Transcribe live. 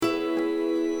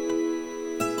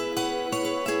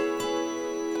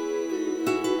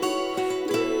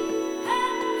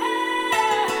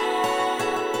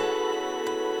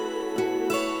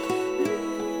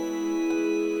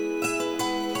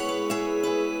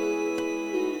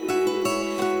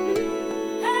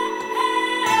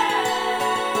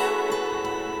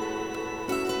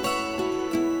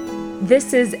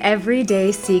This is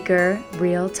Everyday Seeker,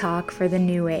 Real Talk for the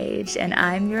New Age, and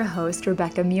I'm your host,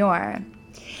 Rebecca Muir.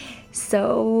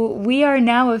 So we are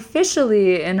now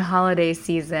officially in holiday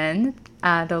season.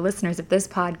 The listeners of this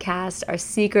podcast are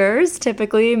seekers.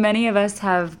 Typically, many of us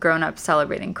have grown up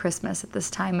celebrating Christmas at this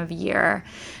time of year.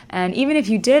 And even if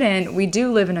you didn't, we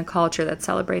do live in a culture that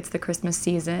celebrates the Christmas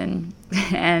season.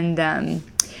 And,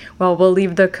 we'll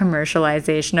leave the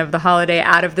commercialization of the holiday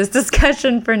out of this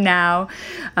discussion for now.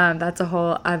 That's a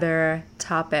whole other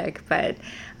topic. But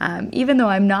even though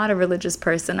I'm not a religious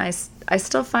person, I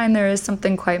still find there is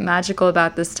something quite magical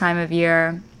about this time of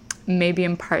year. Maybe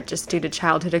in part just due to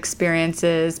childhood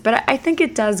experiences, but I think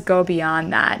it does go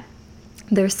beyond that.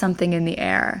 There's something in the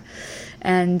air.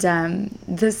 And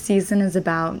this season is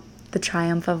about the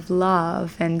triumph of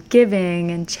love and giving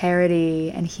and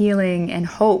charity and healing and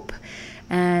hope.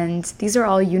 And these are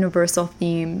all universal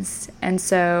themes. And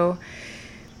so,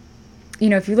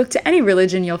 if you look to any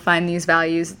religion, you'll find these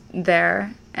values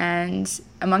there. And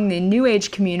among the New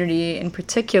Age community in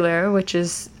particular, which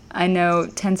is I know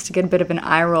tends to get a bit of an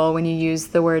eye roll when you use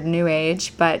the word New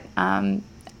Age, but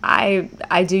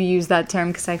I do use that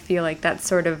term because I feel like that's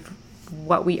sort of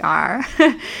what we are.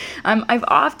 I've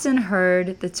often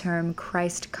heard the term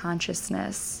Christ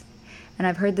consciousness, and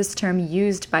I've heard this term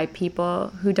used by people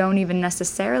who don't even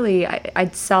necessarily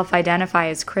I'd self-identify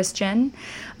as Christian.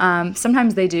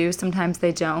 Sometimes they do, sometimes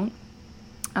they don't.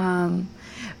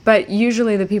 But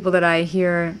usually the people that I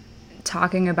hear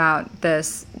talking about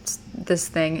this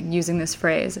thing, using this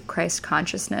phrase, Christ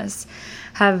consciousness,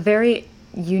 have very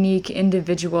unique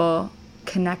individual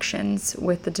connections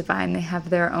with the divine. They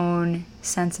have their own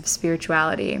sense of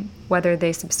spirituality, whether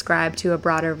they subscribe to a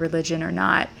broader religion or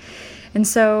not. And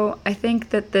so I think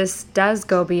that this does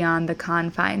go beyond the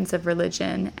confines of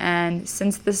religion. And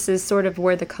since this is sort of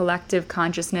where the collective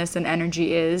consciousness and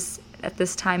energy is at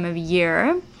this time of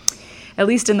year, at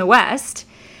least in the West,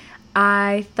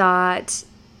 I thought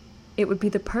it would be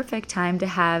the perfect time to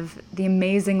have the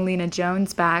amazing Lena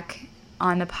Jones back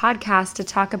on the podcast to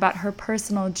talk about her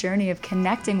personal journey of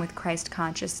connecting with Christ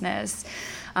consciousness.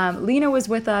 Lena was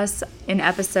with us in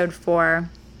episode 4.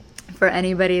 For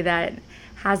anybody that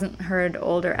hasn't heard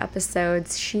older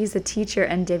episodes, she's a teacher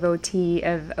and devotee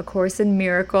of A Course in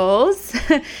Miracles.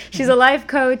 She's a life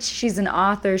coach. She's an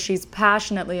author. She's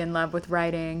passionately in love with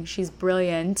writing. She's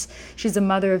brilliant. She's a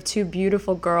mother of 2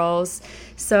 beautiful girls.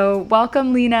 So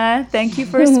welcome, Lena. Thank you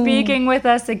for speaking with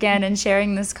us again and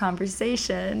sharing this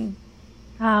conversation.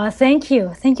 Thank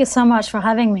you. Thank you so much for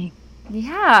having me.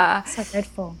 Yeah. So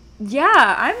grateful.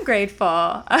 Yeah, I'm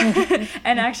grateful.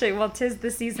 And actually, 'tis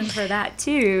the season for that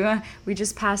too. We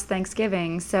just passed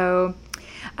Thanksgiving. So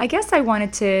I guess I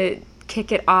wanted to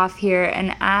kick it off here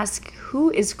and ask,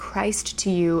 who is Christ to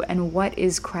you and what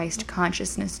is Christ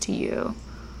consciousness to you?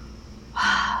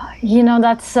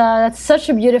 That's such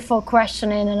a beautiful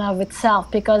question in and of itself,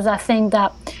 because I think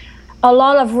that a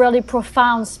lot of really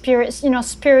profound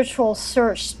spiritual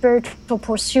search, spiritual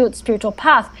pursuit, spiritual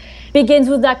path begins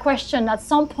with that question. At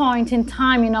some point in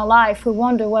time in our life, we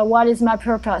wonder, well, what is my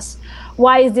purpose?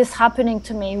 Why is this happening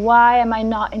to me? Why am I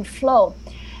not in flow?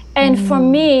 And for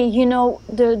me,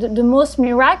 the most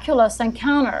miraculous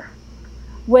encounter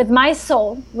with my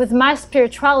soul, with my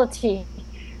spirituality,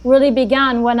 really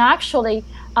began when I actually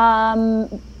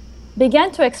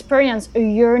began to experience a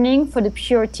yearning for the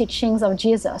pure teachings of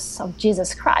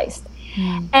Jesus Christ.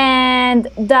 And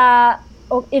that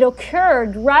it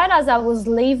occurred right as I was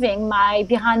leaving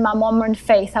behind my Mormon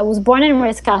faith. I was born and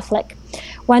raised Catholic,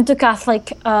 went to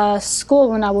Catholic school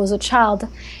when I was a child.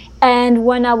 And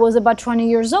when I was about 20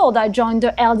 years old, I joined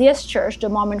the LDS Church, the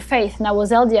Mormon faith, and I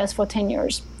was LDS for 10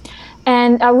 years.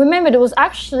 And I remember it was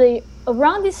actually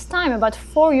around this time, about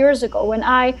 4 years ago, when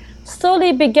I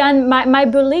slowly began my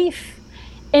belief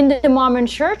in the Mormon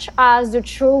Church as the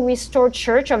true restored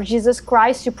church of Jesus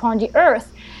Christ upon the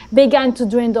earth began to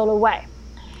dwindle away.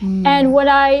 And when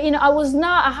I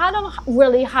hadn't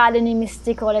really had any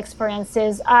mystical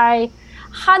experiences. I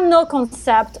had no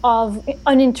concept of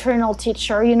an internal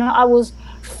teacher. I was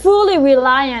fully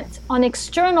reliant on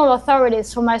external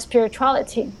authorities for my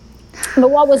spirituality.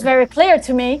 But what was very clear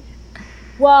to me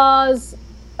was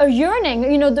a yearning,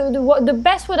 the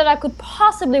best way that I could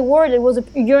possibly word it was a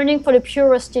yearning for the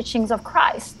purest teachings of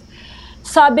Christ.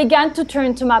 So I began to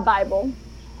turn to my Bible,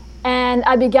 and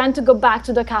I began to go back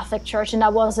to the Catholic Church, and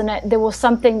there was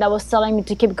something that was telling me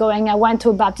to keep going. I went to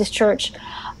a Baptist church.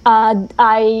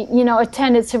 I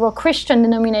attended several Christian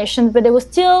denominations, but there was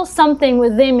still something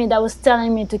within me that was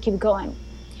telling me to keep going.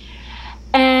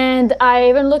 And And I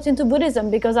even looked into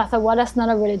Buddhism because I thought, well, that's not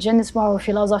a religion, it's more of a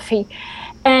philosophy.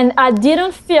 And I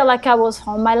didn't feel like I was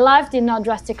home. My life did not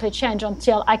drastically change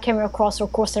until I came across A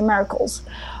Course in Miracles,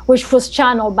 which was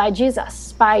channeled by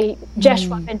Jesus, by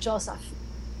Joshua and Joseph.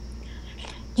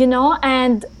 You know,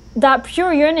 and that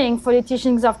pure yearning for the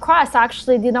teachings of Christ, I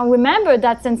actually didn't remember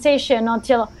that sensation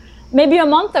until maybe a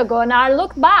month ago. And I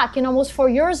looked back, almost 4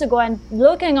 years ago, and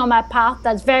looking on my path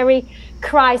that's very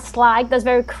Christ-like, that's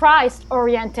very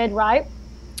Christ-oriented, right?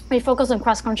 We focus on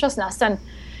Christ consciousness. And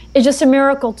it's just a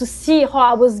miracle to see how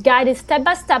I was guided step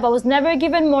by step. I was never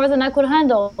given more than I could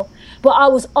handle, but I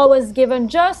was always given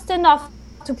just enough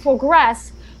to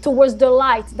progress towards the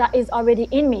light that is already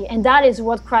in me. And that is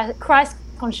what Christ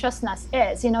consciousness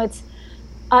is.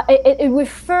 It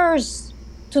refers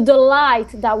to the light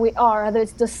that we are, whether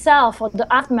it's the self or the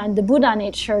Atman, the Buddha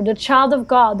nature, the child of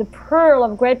God, the pearl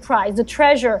of great price, the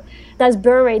treasure that's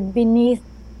buried beneath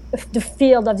the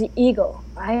field of the ego,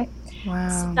 right? Wow.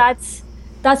 So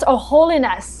that's a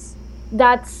holiness.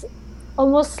 That's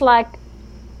almost like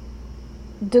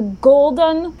the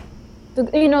golden,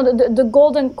 the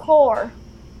golden core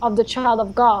of the child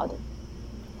of God.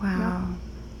 Wow.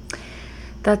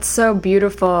 That's so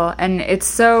beautiful. And it's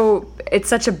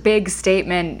such a big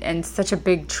statement, and such a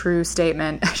big true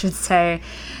statement, I should say,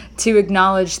 to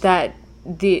acknowledge that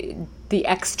the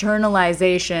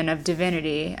externalization of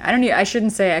divinity, I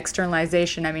shouldn't say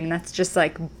externalization. I mean, that's just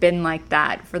been like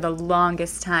that for the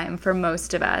longest time for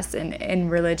most of us in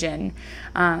religion.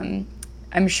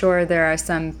 I'm sure there are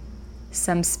some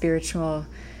spiritual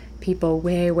people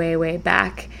way, way, way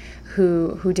back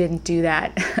who didn't do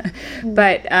that.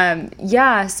 But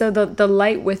so the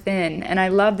light within, and I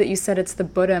love that you said it's the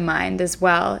Buddha mind as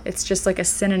well. It's just like a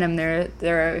synonym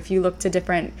there. If you look to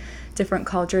different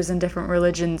cultures and different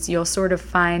religions, you'll sort of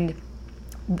find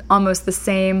almost the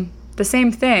same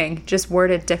thing, just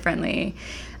worded differently.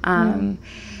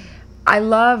 I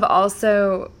love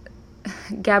also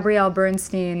Gabrielle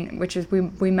Bernstein, which is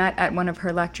we met at one of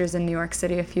her lectures in New York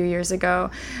City a few years ago.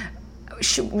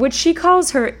 What she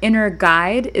calls her inner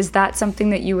guide, is that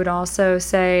something that you would also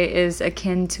say is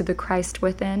akin to the Christ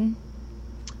within?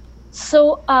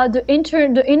 So the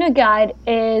inner guide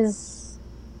is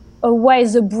a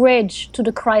bridge to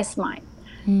the Christ mind.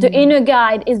 The inner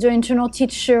guide is the internal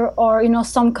teacher, or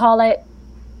some call it,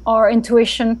 or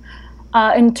intuition.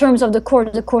 In terms of the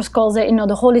course calls it,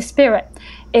 the Holy Spirit.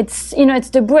 It's it's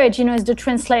the bridge. It's the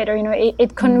translator.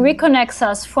 It reconnects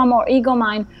us from our ego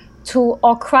mind to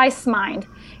our Christ mind,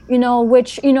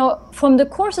 which, from the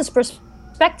Course's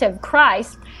perspective,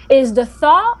 Christ is the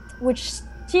thought which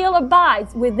still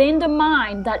abides within the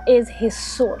mind that is his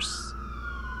source.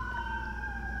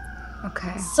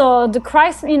 Okay. So the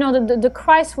Christ, the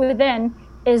Christ within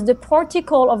is the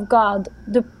particle of God,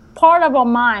 the part of our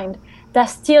mind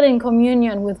that's still in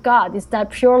communion with God. Is that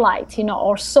pure light,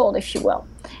 our soul, if you will.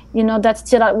 That's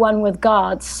still at one with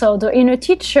God. So the inner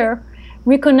teacher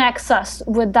reconnects us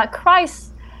with that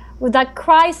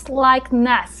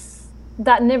Christ-likeness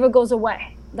that never goes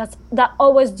away, that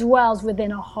always dwells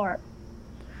within our heart.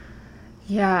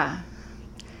 Yeah.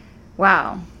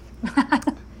 Wow.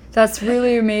 That's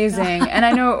really amazing. And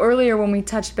I know earlier when we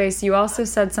touched base, you also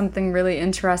said something really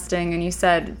interesting, and you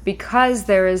said, because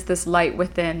there is this light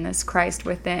within, this Christ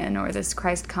within, or this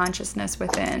Christ consciousness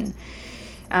within,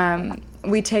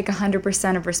 we take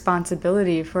 100% of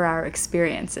responsibility for our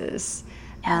experiences.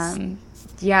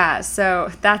 Yes. So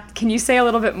can you say a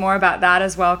little bit more about that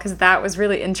as well? Because that was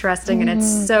really interesting, and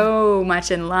it's so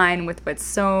much in line with what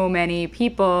so many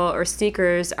people or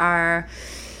seekers are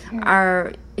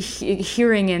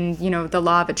hearing in, the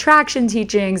law of attraction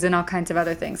teachings and all kinds of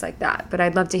other things like that. But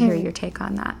I'd love to hear your take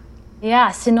on that.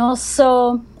 Yes,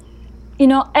 so,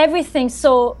 everything.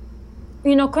 So,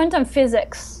 quantum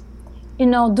physics,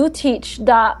 do teach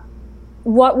that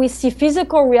what we see,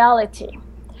 physical reality,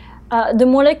 the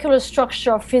molecular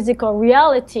structure of physical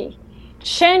reality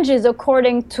changes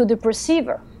according to the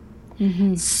perceiver.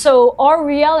 So our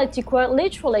reality quite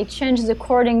literally changes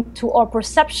according to our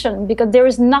perception, because there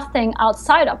is nothing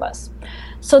outside of us.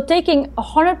 So taking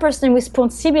 100%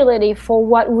 responsibility for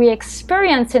what we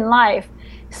experience in life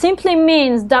simply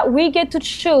means that we get to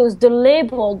choose the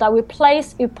label that we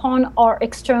place upon our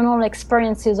external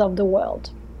experiences of the world.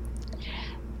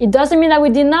 It doesn't mean that we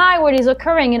deny what is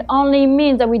occurring. It only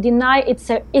means that we deny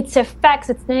its effects,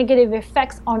 its negative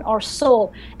effects on our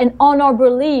soul and on our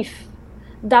belief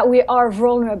that we are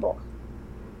vulnerable.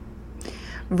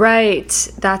 Right.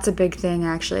 That's a big thing,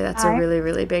 actually. That's a really,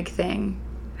 really big thing.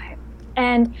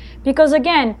 And because,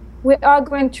 again, we are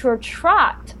going to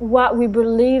attract what we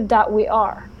believe that we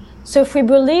are. So if we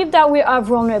believe that we are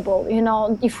vulnerable,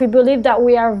 if we believe that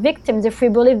we are victims, if we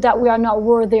believe that we are not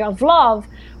worthy of love,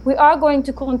 we are going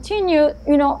to continue,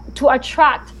 to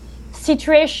attract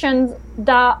situations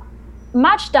that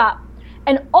match that.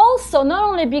 And also, not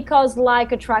only because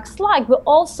like attracts like, but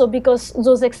also because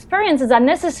those experiences are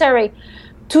necessary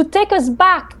to take us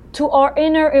back to our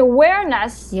inner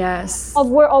awareness of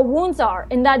where our wounds are.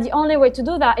 And that the only way to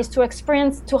do that is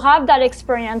to have that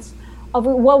experience of,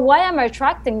 well, why am I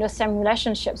attracting the same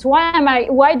relationships?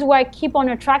 Why do I keep on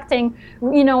attracting,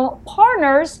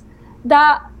 partners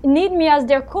that need me as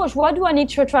their coach? Why do I need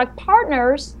to attract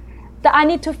partners that I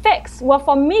need to fix? Well,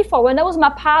 when that was my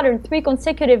pattern, 3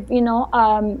 consecutive,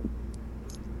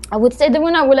 I would say they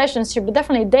were not relationships, but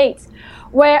definitely dates,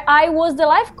 where I was the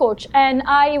life coach and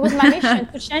it was my mission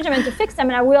to change them and to fix them.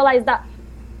 And I realized that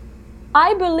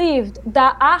I believed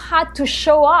that I had to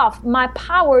show off my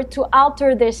power to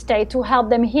alter their state, to help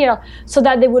them heal so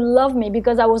that they would love me,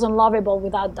 because I was unlovable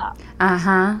without that.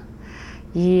 Uh-huh.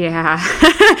 Yeah.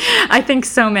 I think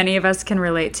so many of us can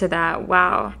relate to that.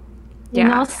 Wow.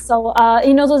 Yeah.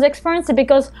 Those experiences,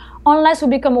 because unless we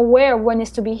become aware of what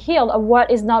needs to be healed, of what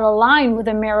is not aligned with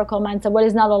the miracle mindset, what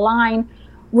is not aligned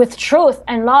with truth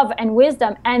and love and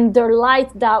wisdom and the light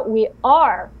that we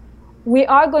are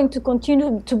going to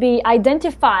continue to be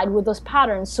identified with those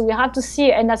patterns. So we have to see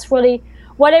it, and that's really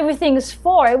what everything is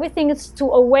for. Everything is to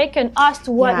awaken us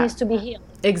to what needs to be healed.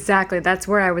 Exactly. That's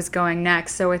where I was going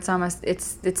next. So it's almost,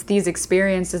 it's these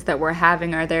experiences that we're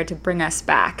having are there to bring us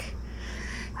back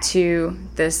to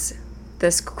this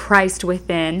Christ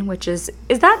within, which is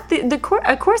that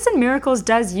A Course in Miracles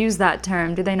does use that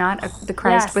term, do they not? The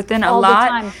Christ within a lot?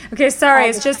 The time. Okay, sorry,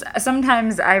 it's just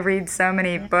sometimes I read so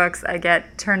many books, I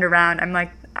get turned around. I'm like,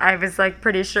 I was like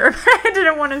pretty sure, but I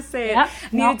didn't want to say it. I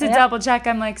needed to double check.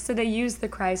 I'm like, so they use the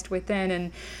Christ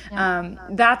within, and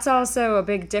that's also a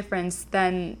big difference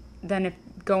than if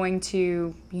going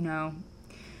to,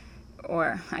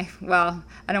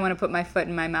 I don't want to put my foot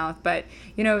in my mouth, but,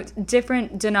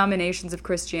 different denominations of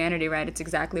Christianity, right? It's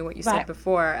exactly what you said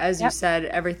before. As you said,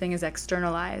 everything is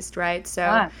externalized, right?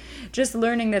 So just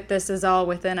learning that this is all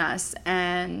within us,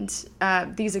 and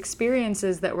these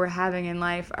experiences that we're having in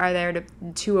life are there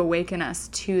to awaken us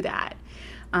to that.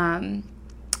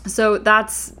 So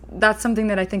that's something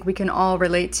that I think we can all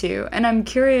relate to. And I'm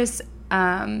curious,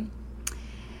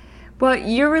 well,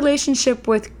 your relationship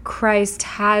with Christ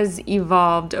has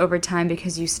evolved over time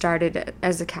because you started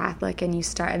as a Catholic and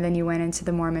then you went into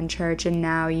the Mormon Church, and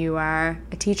now you are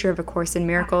a teacher of A Course in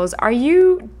Miracles. Do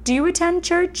you attend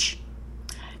church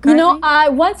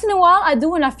currently? Once in a while I do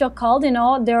when I feel called,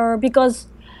 because,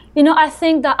 I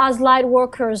think that as light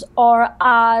workers or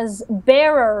as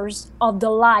bearers of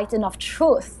the light and of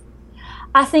truth,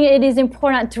 I think it is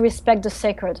important to respect the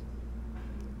sacred.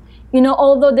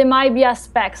 Although there might be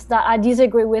aspects that I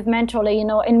disagree with mentally,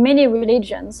 in many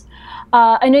religions.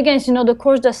 And again, the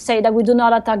Course does say that we do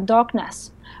not attack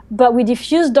darkness, but we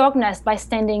diffuse darkness by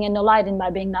standing in the light and by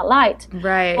being that light.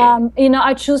 Right.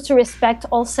 I choose to respect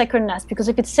all sacredness, because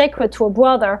if it's sacred to a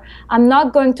brother, I'm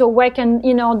not going to awaken,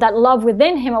 that love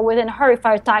within him or within her if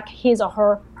I attack his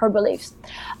or her beliefs.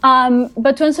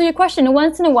 But to answer your question,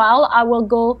 once in a while, I will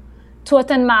go to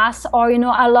attend Mass, or,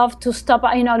 I love to stop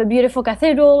at, the beautiful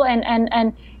cathedral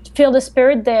and feel the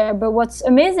spirit there. But what's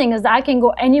amazing is that I can go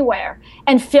anywhere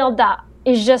and feel that.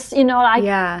 It's just,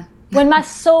 when my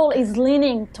soul is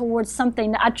leaning towards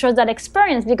something, I trust that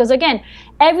experience, because again,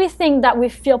 everything that we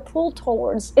feel pulled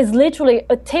towards is literally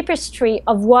a tapestry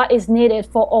of what is needed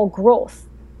for our growth.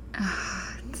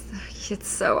 It's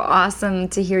so awesome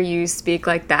to hear you speak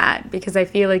like that, because I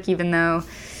feel like even though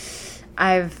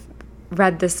I've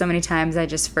read this so many times, I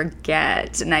just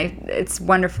forget, and it's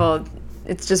wonderful.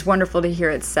 It's just wonderful to hear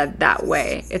it said that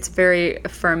way. It's very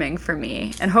affirming for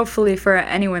me, and hopefully for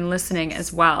anyone listening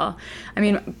as well. I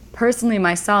mean, personally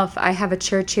myself, I have a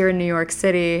church here in New York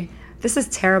City. This is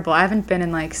terrible. I haven't been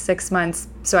in like 6 months,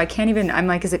 so I can't even, I'm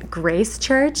like, is it Grace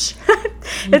Church?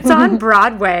 It's on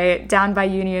Broadway down by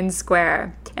Union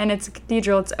Square, and it's a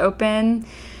cathedral. It's open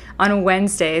on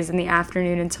Wednesdays in the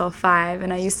afternoon until 5,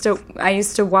 and I used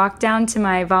to walk down to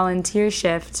my volunteer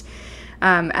shift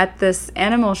at this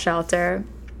animal shelter,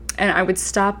 and I would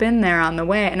stop in there on the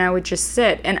way, and I would just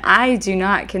sit. And I do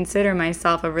not consider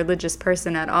myself a religious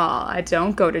person at all. I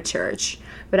don't go to church,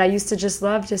 but I used to just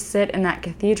love to sit in that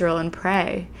cathedral and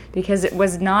pray, because it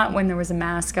was not when there was a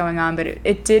Mass going on, but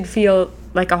it did feel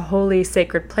like a holy,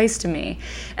 sacred place to me,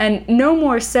 and no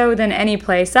more so than any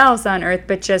place else on earth,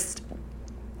 but just,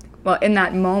 well, in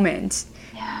that moment,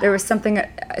 there was something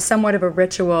somewhat of a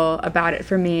ritual about it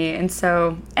for me. And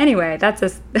so anyway,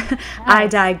 I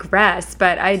digress,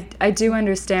 but I do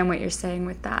understand what you're saying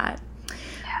with that.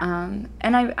 And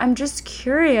I'm just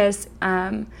curious,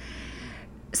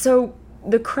 so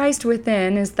the Christ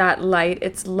within is that light,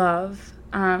 it's love,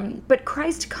 but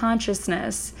Christ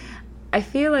consciousness, I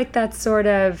feel like that's sort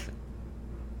of,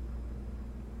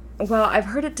 well, I've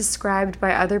heard it described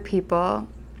by other people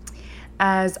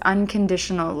as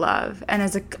unconditional love and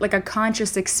as a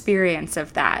conscious experience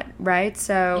of that, right?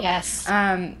 So yes,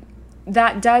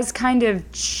 that does kind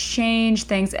of change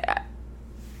things.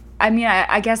 I mean,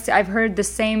 I guess I've heard the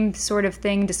same sort of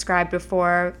thing described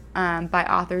before by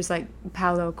authors like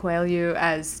Paulo Coelho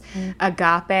as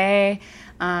agape,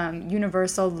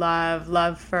 universal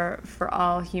love for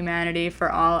all humanity,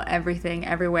 for all everything,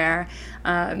 everywhere.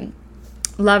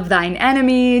 Love thine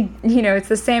enemy. It's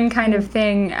the same kind of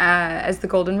thing as the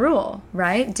golden rule,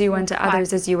 right? Do unto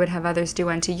others as you would have others do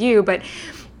unto you, but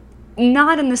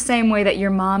not in the same way that your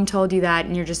mom told you that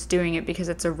and you're just doing it because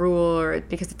it's a rule or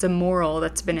because it's a moral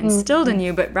that's been instilled in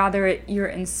you, but rather you're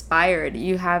inspired.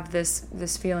 You have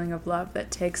this feeling of love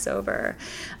that takes over.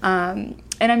 And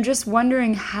I'm just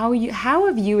wondering how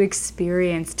have you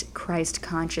experienced Christ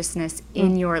consciousness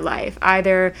in your life,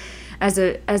 either as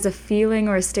a feeling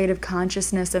or a state of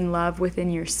consciousness and love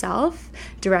within yourself,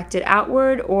 directed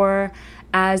outward, or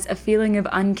as a feeling of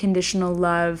unconditional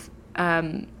love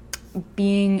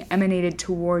being emanated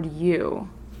toward you?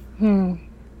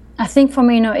 I think for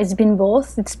me, it's been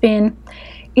both. It's been,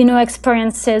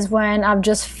 experiences when I've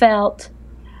just felt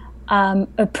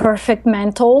a perfect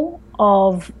mantle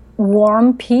of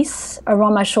warm peace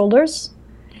around my shoulders.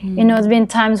 It's been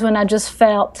times when I just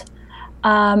felt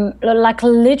like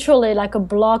literally like a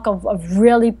block of a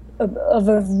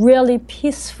really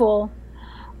peaceful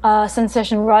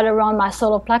sensation right around my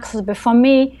solar plexus. But for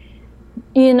me,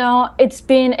 it's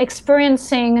been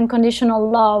experiencing unconditional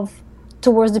love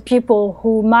towards the people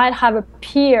who might have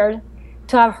appeared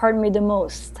to have hurt me the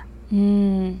most.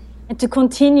 And to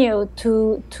continue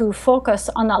to focus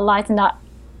on that light and that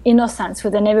innocence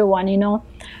within everyone,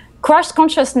 Christ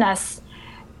consciousness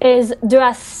is the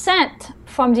ascent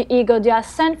from the ego, the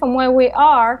ascent from where we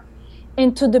are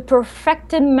into the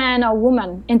perfected man or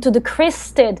woman, into the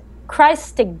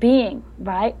Christic being,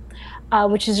 right?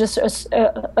 Which is just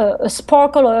a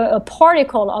sparkle or a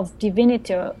particle of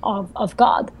divinity of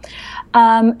God.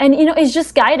 And, it's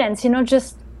just guidance,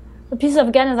 just a piece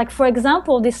of guidance. Like, for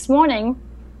example, this morning,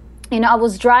 I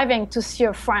was driving to see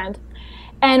a friend.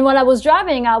 And while I was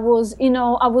driving, I was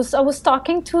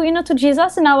talking to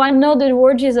Jesus. And now I know the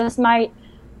word Jesus might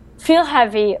feel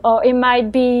heavy, or it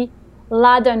might be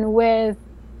laden with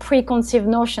preconceived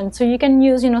notions. So you can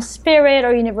use, spirit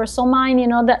or universal mind,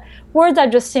 that words are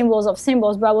just symbols of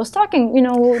symbols. But I was talking,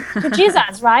 to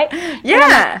Jesus, right?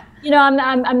 Yeah.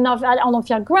 I'm not, I don't know if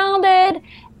you're grounded.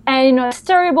 And, it's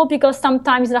terrible because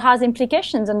sometimes it has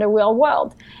implications in the real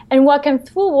world. And what came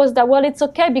through was that, well, it's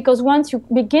okay, because once you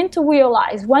begin to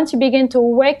realize, once you begin to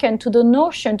awaken to the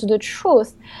notion, to the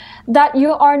truth, that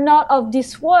you are not of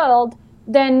this world,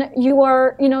 then you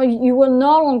are, you will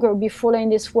no longer be fully in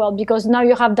this world, because now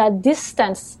you have that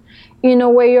distance,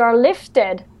 where you are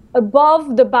lifted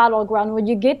above the battleground, where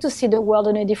you get to see the world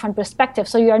in a different perspective.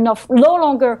 So you are no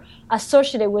longer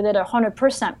associated with it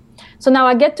 100%. So now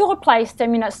I get to her place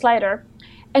 10 minutes later,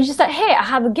 and she said, hey, I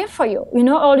have a gift for you.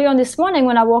 Earlier on this morning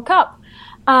when I woke up,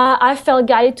 I felt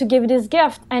guided to give you this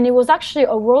gift. And it was actually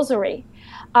a rosary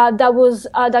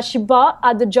that she bought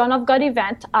at the John of God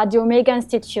event at the Omega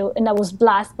Institute, and that was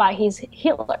blessed by his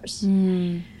healers.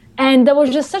 And that was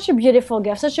just such a beautiful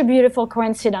gift, such a beautiful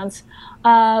coincidence.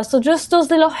 So just those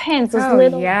little hints, those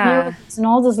little miracles, and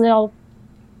all those little,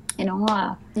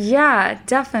 Yeah,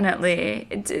 definitely.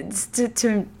 It's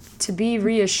to be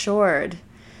reassured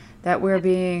that we're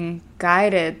being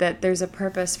guided, that there's a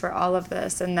purpose for all of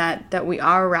this, and that we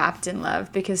are wrapped in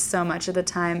love, because so much of the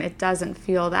time it doesn't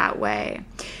feel that way.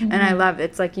 And I love,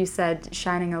 it's like you said,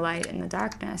 shining a light in the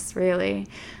darkness, really.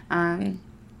 I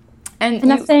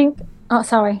think,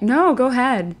 sorry. No, go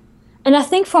ahead. And I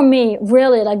think for me,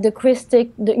 really, like the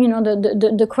Christic,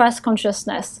 the Christ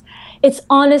consciousness, it's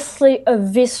honestly a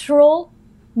visceral,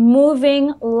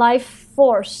 moving life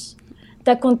force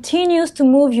that continues to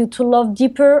move you to love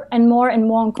deeper and more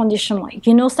unconditionally.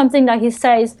 Something that he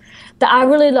says that I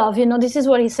really love, this is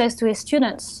what he says to his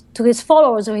students, to his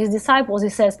followers or his disciples. He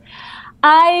says,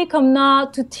 I come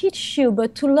not to teach you,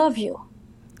 but to love you.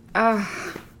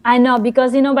 I know,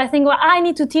 because, but I think, well, I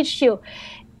need to teach you.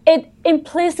 It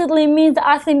implicitly means that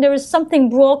I think there is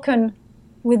something broken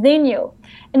within you.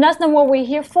 And that's not what we're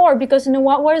here for, because you know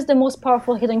what is the most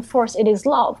powerful healing force? It is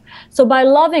love. So by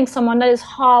loving someone, that is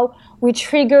how we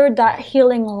trigger that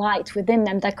healing light within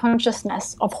them, that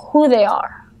consciousness of who they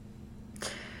are.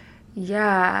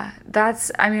 Yeah,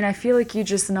 I feel like you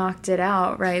just knocked it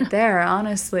out right there,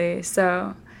 honestly.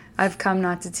 So I've come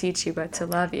not to teach you, but to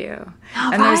love you.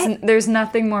 And there's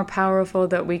nothing more powerful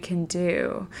that we can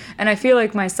do. And I feel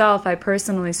like myself, I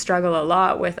personally struggle a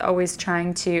lot with always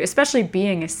trying to, especially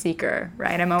being a seeker,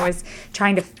 right? I'm always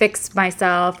trying to fix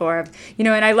myself or,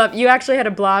 and I love, you actually had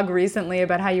a blog recently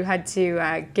about how you had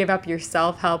to give up your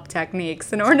self-help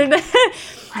techniques in order to,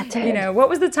 I did. What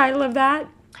was the title of that?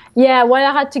 Yeah, well,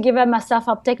 I had to give up my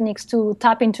self-help techniques to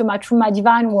tap into my true, my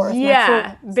divine worth.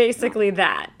 Yeah, basically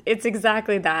that. It's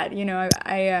exactly that.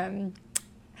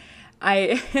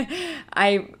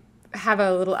 I have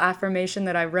a little affirmation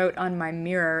that I wrote on my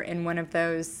mirror in one of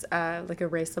those like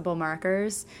erasable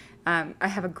markers. I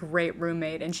have a great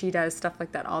roommate, and she does stuff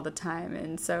like that all the time.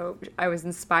 And so I was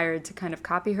inspired to kind of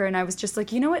copy her. And I was just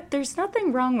like, you know what? There's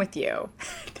nothing wrong with you.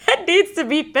 That needs to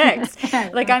be fixed.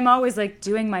 Like, I'm always like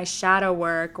doing my shadow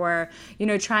work or,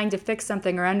 trying to fix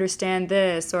something or understand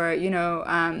this or,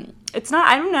 it's not,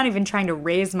 I'm not even trying to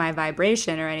raise my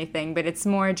vibration or anything, but it's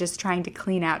more just trying to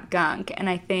clean out gunk. And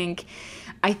I think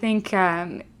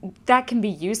that can be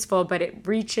useful, but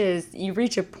you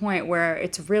reach a point where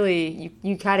it's really,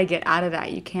 you got to get out of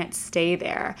that. You can't stay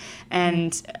there.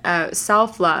 And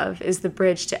self-love is the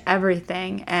bridge to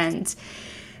everything. And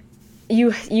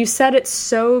you said it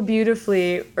so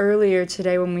beautifully earlier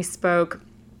today when we spoke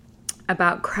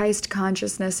about Christ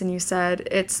consciousness, and you said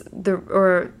it's the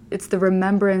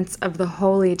remembrance of the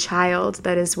Holy Child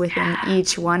that is within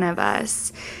each one of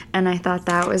us, and I thought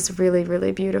that was really,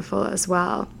 really beautiful as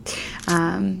well.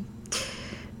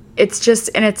 It's just,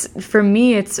 and it's for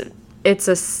me, it's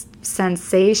a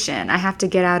sensation. I have to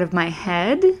get out of my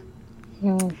head,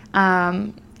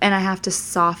 and I have to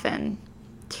soften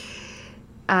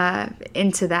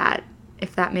into that,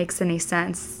 if that makes any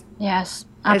sense. Yes.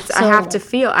 I have to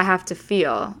feel. I have to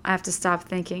stop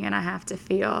thinking, and I have to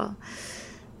feel.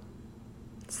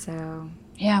 So.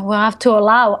 Yeah, we'll have to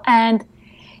allow. And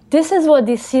this is what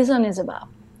this season is about.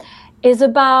 It's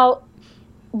about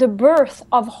the birth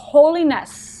of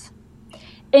holiness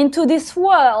into this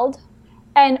world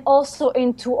and also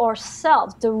into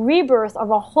ourselves, the rebirth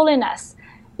of our holiness.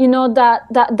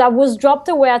 That was dropped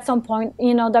away at some point,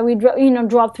 that we,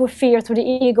 dropped through fear, through the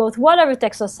ego, through whatever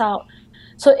takes us out.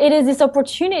 So it is this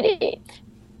opportunity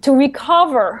to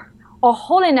recover our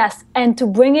holiness and to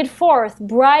bring it forth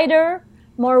brighter,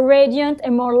 more radiant,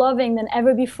 and more loving than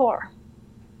ever before.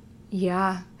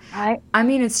 Yeah. Right? I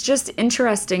mean, it's just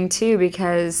interesting, too,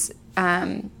 because,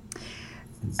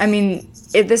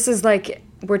 this is like,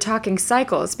 we're talking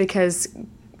cycles, because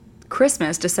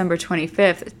Christmas, December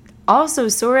 25th, also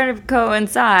sort of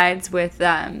coincides with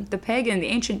the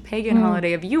ancient pagan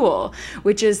holiday of Yule,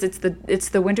 which is it's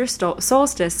the winter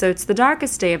solstice, so it's the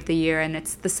darkest day of the year, and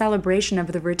it's the celebration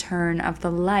of the return of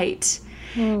the light,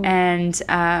 and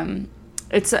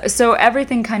it's so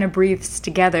everything kind of breathes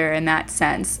together in that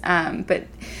sense. But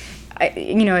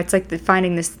it's like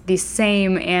finding these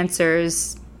same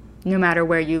answers no matter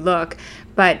where you look.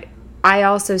 But I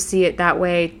also see it that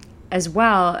way as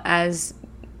well as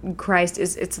Christ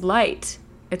it's light.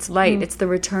 It's light. It's the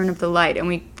return of the light. And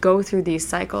we go through these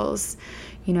cycles,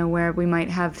 where we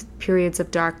might have periods of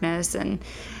darkness. And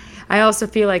I also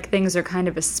feel like things are kind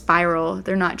of a spiral.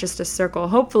 They're not just a circle,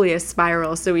 hopefully a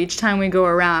spiral. So each time we go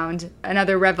around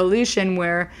another revolution,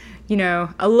 we're,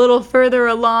 a little further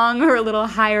along or a little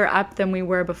higher up than we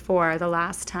were before the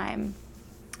last time.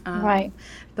 Right.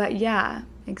 But yeah,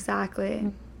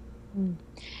 exactly.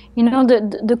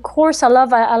 The Course, I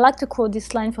like to quote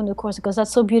this line from the Course because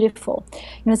that's so beautiful.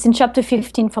 It's in chapter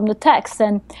 15 from the text,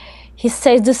 and he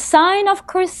says, the sign of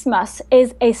Christmas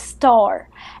is a star,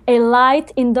 a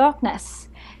light in darkness.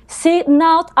 See it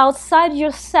not outside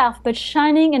yourself, but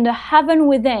shining in the heaven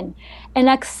within, and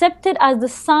accept it as the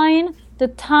sign the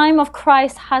time of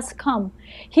Christ has come.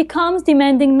 He comes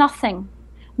demanding nothing.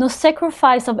 No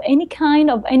sacrifice of any kind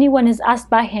of anyone is asked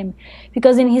by him,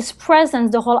 because in his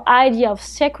presence the whole idea of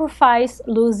sacrifice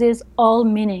loses all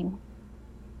meaning.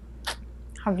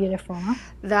 How beautiful, huh?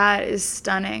 That is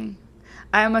stunning.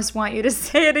 I almost want you to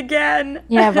say it again.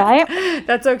 Yeah, right?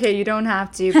 That's okay, you don't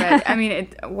have to,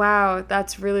 but wow,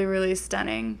 that's really, really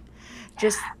stunning.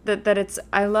 Just that it's,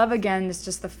 I love again, it's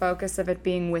just the focus of it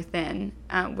being within.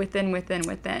 And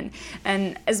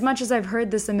as much as I've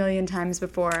heard this a million times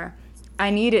before, I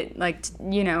need it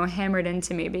hammered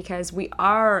into me, because we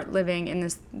are living in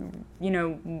this,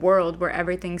 world where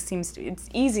everything it's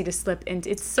easy to slip into.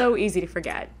 It's so easy to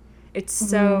forget. It's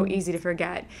so easy to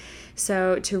forget.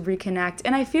 So to reconnect.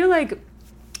 And I feel like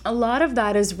a lot of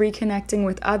that is reconnecting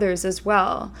with others as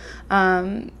well,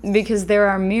 because they're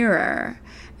our mirror.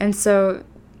 And so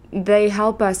they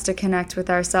help us to connect with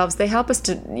ourselves. They help us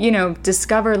to,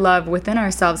 discover love within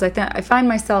ourselves. I find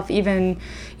myself even,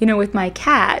 with my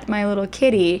cat, my little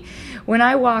kitty, when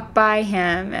I walk by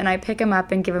him and I pick him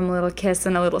up and give him a little kiss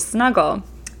and a little snuggle,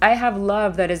 I have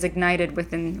love that is ignited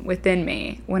within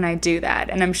me when I do that.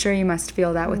 And I'm sure you must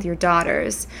feel that with your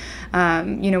daughters.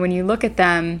 When you look at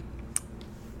them,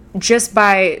 just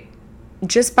by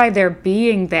their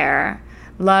being there,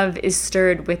 love is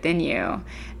stirred within you.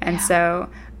 And so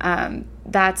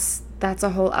that's a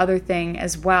whole other thing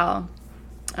as well.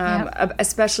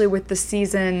 Especially with the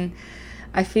season,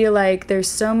 I feel like there's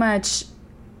so much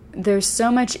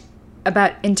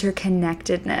about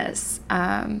interconnectedness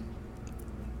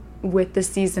with the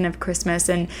season of Christmas.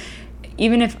 And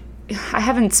even if I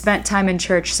haven't spent time in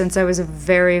church since I was a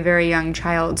very, very young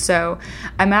child, so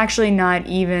I'm actually not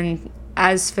even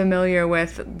as familiar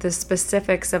with the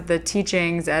specifics of the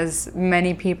teachings as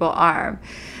many people are.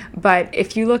 But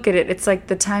if you look at it, it's like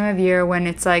the time of year when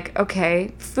it's like,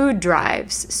 okay, food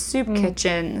drives, soup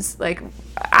kitchens, like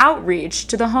outreach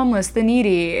to the homeless, the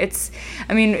needy. It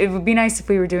would be nice if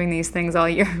we were doing these things all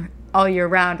year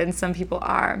round, and some people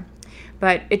are.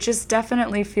 But it just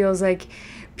definitely feels like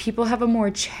people have a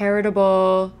more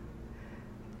charitable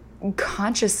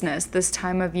consciousness this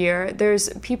time of year.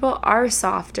 People are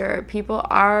softer, people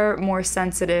are more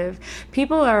sensitive,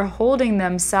 people are holding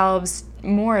themselves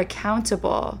more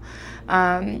accountable.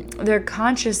 Their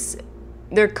conscience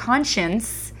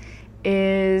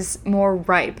is more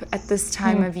ripe at this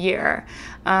time of year.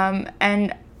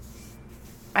 And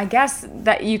I guess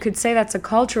that you could say that's a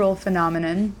cultural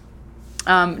phenomenon,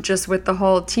 just with the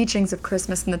whole teachings of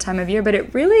Christmas and the time of year, but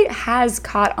it really has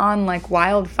caught on like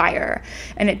wildfire,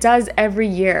 and it does every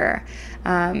year.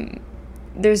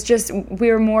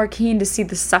 We're more keen to see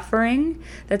the suffering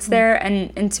that's there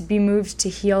and to be moved to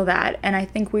heal that. And I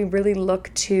think we really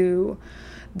look to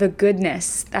the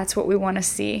goodness. That's what we want to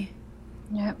see.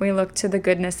 Yeah. We look to the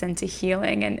goodness and to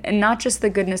healing, and not just the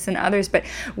goodness in others, but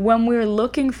when we're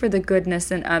looking for the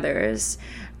goodness in others,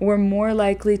 we're more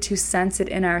likely to sense it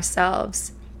in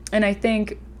ourselves. And I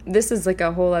think this is like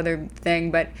a whole other thing,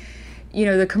 but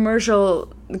the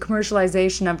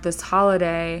commercialization of this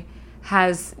holiday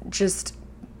has just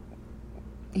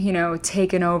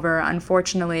taken over,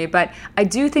 unfortunately. But I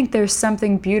do think there's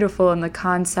something beautiful in the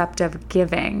concept of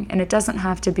giving, and it doesn't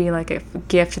have to be like a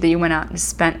gift that you went out and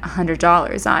spent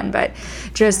 $100 on, but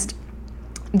just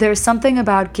there's something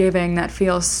about giving that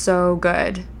feels so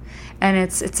good, and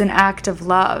it's an act of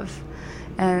love,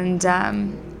 and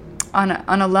on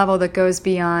a level that goes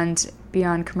beyond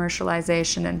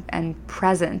commercialization and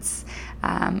presence.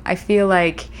 I feel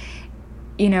like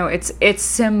it's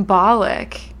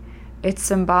symbolic. It's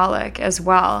symbolic as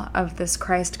well of this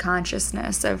Christ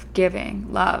consciousness of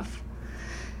giving, love.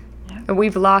 Yeah.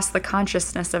 We've lost the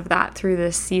consciousness of that through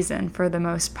this season for the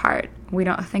most part. We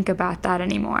don't think about that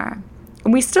anymore.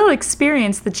 We still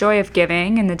experience the joy of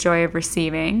giving and the joy of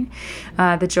receiving,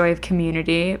 the joy of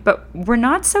community, but we're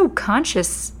not so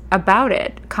conscious of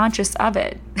it.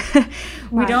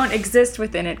 We don't exist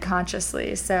within it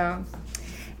consciously, so...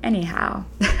 Anyhow,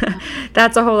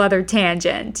 that's a whole other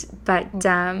tangent. But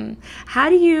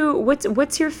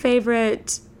what's your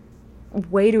favorite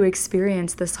way to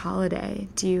experience this holiday?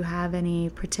 Do you have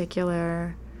any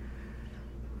particular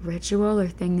ritual or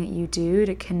thing that you do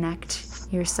to connect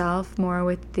yourself more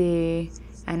with the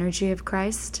energy of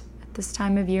Christ at this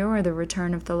time of year, or the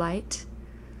return of the light?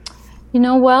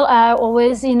 I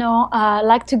always,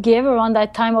 like to give around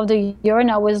that time of the year, and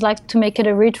I always like to make it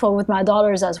a ritual with my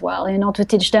daughters as well, to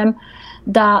teach them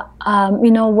that,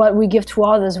 what we give to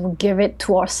others, we give it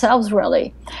to ourselves,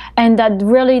 really. And that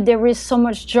really there is so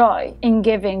much joy in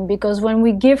giving, because when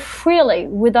we give freely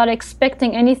without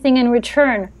expecting anything in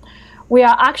return, we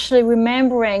are actually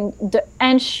remembering the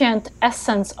ancient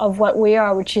essence of what we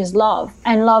are, which is love.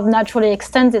 And love naturally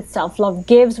extends itself. Love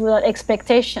gives without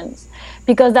expectations,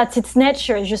 because that's its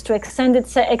nature, is just to extend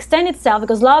itself,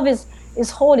 because love is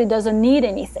whole, it doesn't need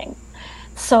anything.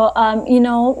 So,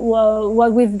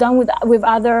 what we've done with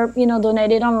other,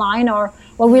 donated online, or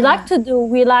what we like to do,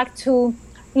 we like to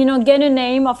get a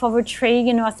name off of a tree.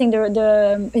 I think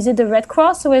the is it the Red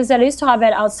Cross? So I used to have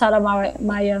it outside of my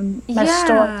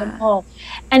store at the mall.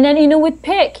 And then we'd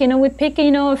pick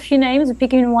a few names, we'd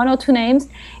pick one or two names,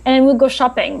 and then we'd go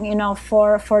shopping,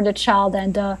 for the child,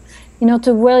 and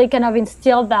to really kind of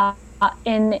instill that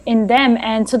in them,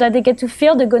 and so that they get to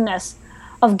feel the goodness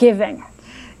of giving.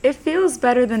 It feels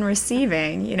better than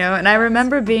receiving, and I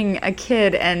remember being a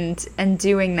kid and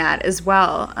doing that as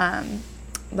well,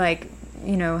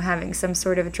 having some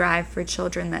sort of drive for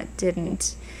children that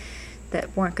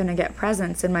weren't going to get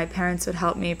presents, and my parents would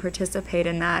help me participate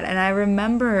in that, and I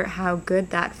remember how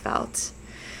good that felt.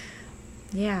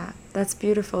 Yeah, that's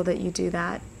beautiful that you do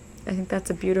that. I think that's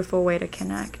a beautiful way to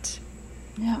connect.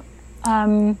 Yeah.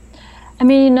 Other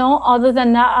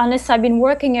than that, honestly, I've been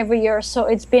working every year, so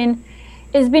it's been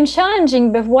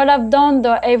challenging. But what I've done,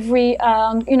 though, every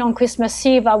on Christmas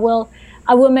Eve, I will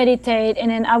meditate, and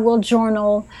then I will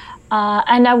journal,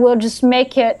 and I will just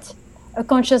make it a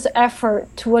conscious effort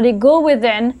to really go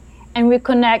within and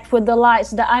reconnect with the light,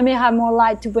 so that I may have more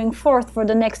light to bring forth for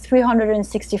the next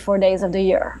 364 days of the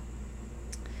year.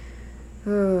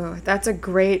 Ooh, that's a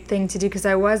great thing to do, because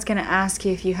I was going to ask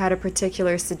you if you had a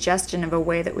particular suggestion of a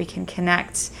way that we can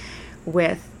connect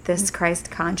with this Christ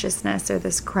consciousness or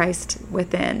this Christ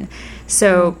within.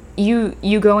 So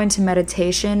you go into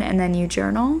meditation and then you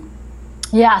journal?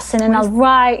 Yes, and then I'll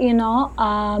write,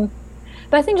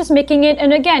 but I think just making it,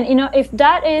 and again, if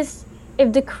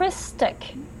the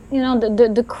Christic,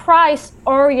 the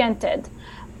Christ-oriented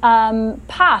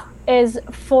path is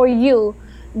for you,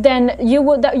 then you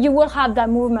will have that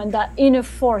movement, that inner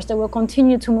force that will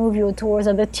continue to move you towards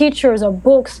other teachers or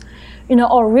books,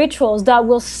 or rituals that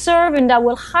will serve and that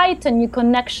will heighten your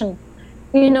connection,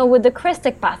 with the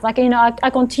Christic path. I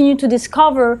continue to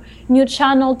discover new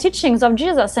channel teachings of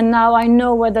Jesus, and now I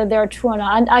know whether they're true or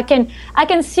not. And I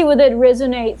can see whether it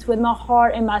resonates with my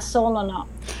heart and my soul or not.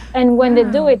 And when they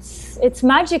do, it's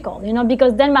magical,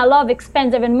 because then my love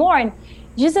expands even more. And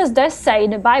Jesus does say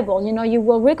in the Bible, you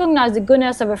will recognize the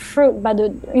goodness of a fruit by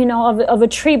the, of a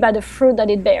tree by the fruit that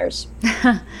it bears.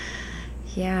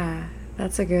 Yeah,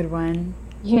 that's a good one.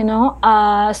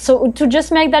 So to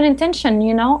just make that intention,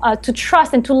 to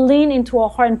trust and to lean into our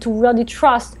heart and to really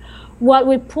trust what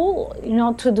we pull,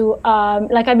 to do.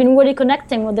 I've been really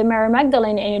connecting with the Mary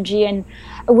Magdalene energy, and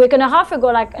a week and a half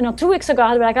ago, 2 weeks ago,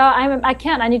 I was like, I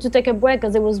can't, I need to take a break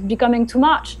because it was becoming too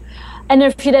much. And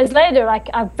a few days later, I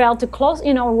felt a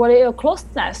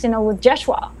closeness, with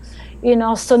Joshua,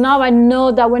 so now I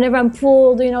know that whenever I'm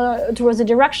pulled, towards a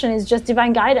direction, it's just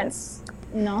divine guidance.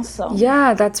 So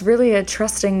yeah, that's really a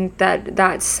trusting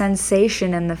that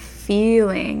sensation and the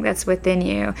feeling that's within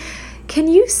you. Can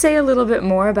you say a little bit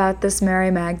more about this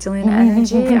Mary Magdalene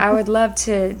energy? I would love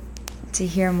to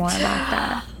hear more about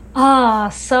that.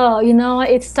 So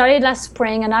it started last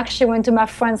spring, and I actually went to my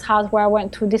friend's house where I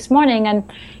went to this morning, and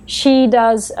she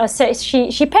does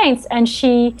she paints, and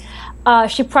she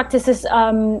practices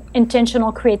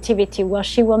intentional creativity, where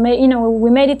she will we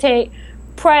meditate,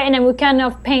 pray, and then we kind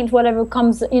of paint whatever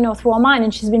comes through our mind.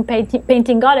 And she's been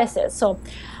painting goddesses, so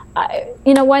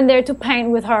went there to paint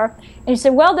with her, and she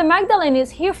said, well, the Magdalene is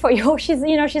here for you. She's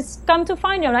come to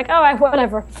find you. I'm like, all right,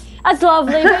 whatever, that's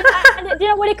lovely. But I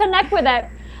didn't really connect with it,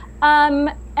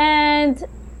 and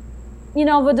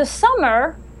over the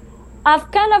summer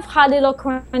I've kind of had little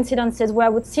coincidences where I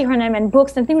would see her name in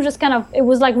books, and things just kind of, it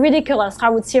was like ridiculous how I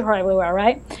would see her everywhere,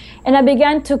 right? And I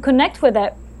began to connect with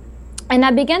it. And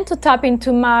I began to tap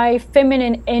into my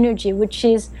feminine energy, which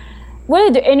is really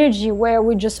the energy where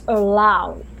we just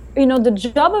allow. The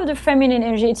job of the feminine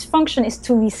energy, its function is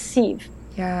to receive.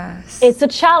 Yes. It's a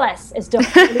chalice. It's the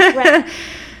Holy Grail,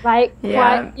 right?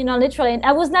 Yeah. Quite, literally. And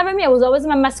I was never me. I was always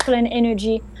my masculine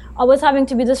energy, always having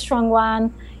to be the strong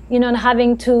one, and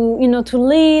having to, to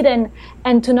lead and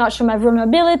to not show my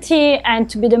vulnerability, and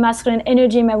to be the masculine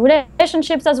energy in my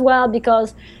relationships as well,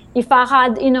 because if I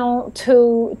had,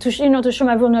 to show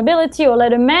my vulnerability or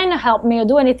let a man help me or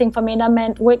do anything for me, that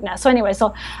meant weakness. So anyway,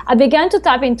 so I began to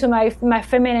tap into my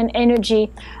feminine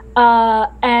energy,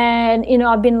 and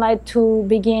I've been led to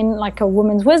begin like a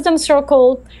women's wisdom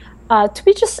circle, to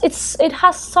be just, it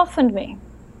has softened me.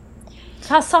 It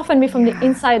has softened me from the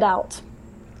inside out.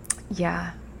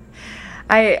 Yeah,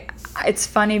 it's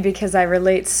funny because I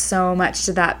relate so much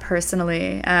to that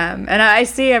personally, and I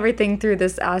see everything through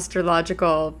this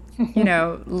astrological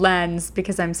lens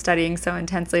because I'm studying so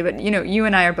intensely. But you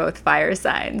and I are both fire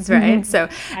signs, right? Mm-hmm. So,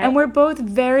 and we're both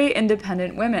very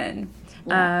independent women,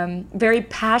 very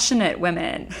passionate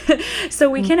women. So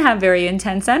we can have very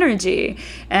intense energy,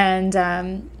 and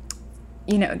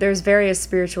there's various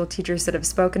spiritual teachers that have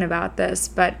spoken about this,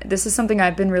 but this is something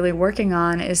I've been really working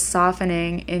on, is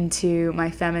softening into my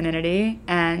femininity.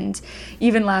 And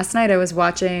even last night I was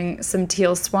watching some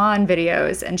Teal Swan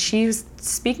videos, and she's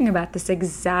speaking about this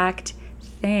exact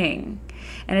thing.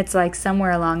 And it's like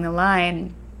somewhere along the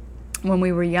line, when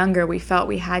we were younger, we felt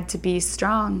we had to be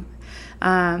strong.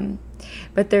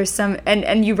 But there's some,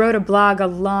 and you wrote a blog a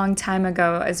long time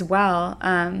ago as well,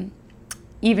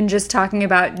 even just talking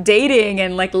about dating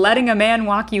and like letting a man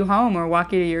walk you home or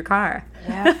walk you to your car.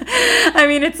 Yeah. I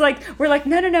mean, it's like, we're like,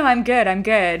 no, I'm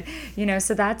good.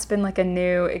 So that's been like a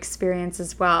new experience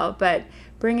as well. But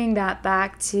bringing that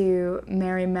back to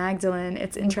Mary Magdalene,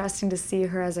 it's interesting to see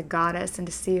her as a goddess and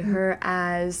to see her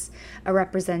as a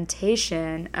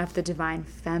representation of the divine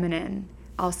feminine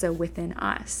also within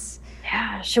us.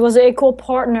 Yeah, she was an equal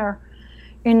partner,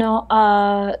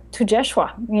 to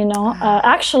Joshua,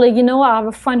 Actually, I have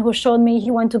a friend who showed me, he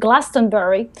went to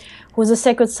Glastonbury, who's a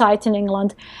sacred site in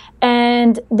England,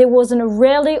 and there was a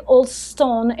really old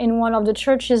stone in one of the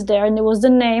churches there, and there was the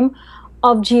name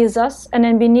of Jesus, and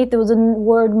then beneath there was the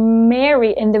word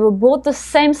Mary, and they were both the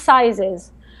same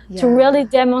sizes. To really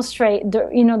demonstrate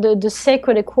the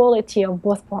sacred equality of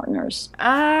both partners.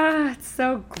 It's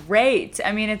so great.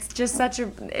 I mean, it's just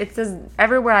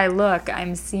everywhere I look,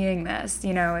 I'm seeing this.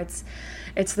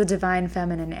 It's the divine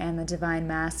feminine and the divine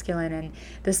masculine, and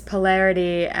this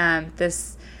polarity,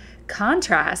 this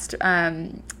contrast,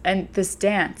 and this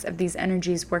dance of these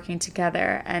energies working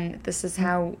together. And this is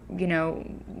how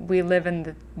we live in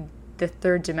the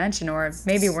third dimension, or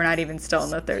maybe we're not even still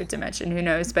in the third dimension, who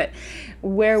knows, but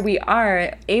where we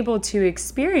are able to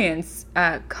experience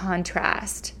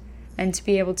contrast and to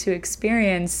be able to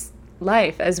experience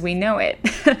life as we know it.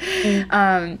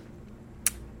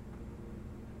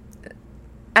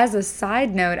 As a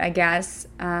side note, I guess,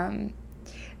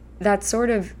 that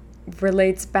sort of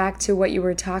relates back to what you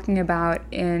were talking about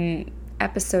in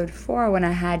episode 4 when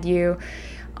I had you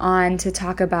on to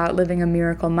talk about living a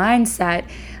miracle mindset,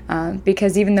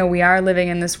 because even though we are living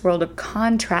in this world of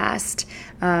contrast,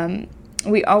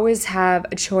 we always have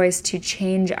a choice to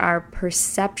change our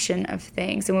perception of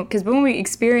things. And because when we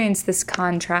experience this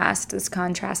contrast, this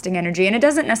contrasting energy, and it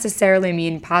doesn't necessarily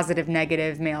mean positive,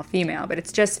 negative, male, female, but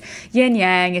it's just yin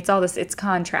yang, it's all this, it's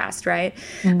contrast, right?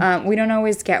 Mm-hmm. We don't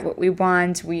always get what we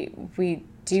want. We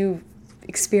do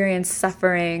experience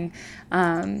suffering.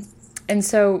 And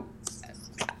so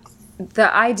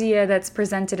the idea that's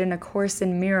presented in A Course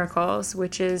in Miracles,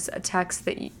 which is a text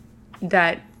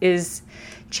that is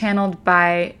channeled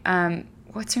by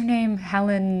what's her name?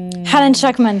 Helen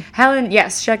Schucman.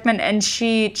 Yes, Schucman, and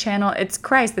it's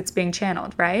Christ that's being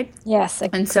channeled, right? Yes,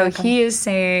 exactly. And so he is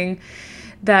saying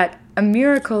that a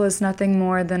miracle is nothing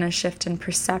more than a shift in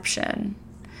perception.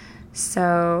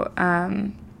 So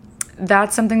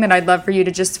that's something that I'd love for you to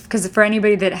just, because for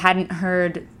anybody that hadn't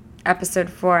heard episode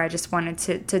 4, I just wanted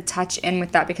to touch in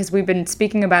with that, because we've been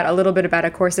speaking about a little bit about A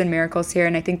Course in Miracles here,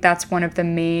 and I think that's one of the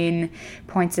main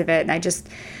points of it. And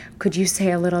could you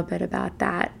say a little bit about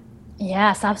that?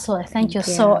 Yes, absolutely. Thank you.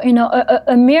 So,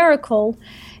 a miracle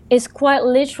is quite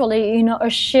literally, a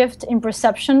shift in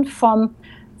perception from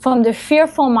the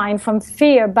fearful mind, from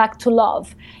fear back to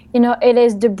love. It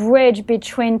is the bridge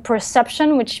between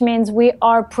perception, which means we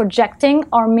are projecting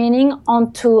our meaning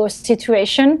onto a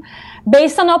situation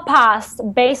based on our past,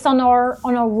 based on our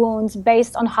wounds,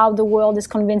 based on how the world is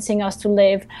convincing us to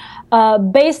live,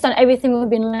 based on everything we've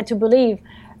been led to believe,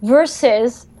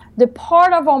 versus the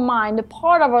part of our mind, the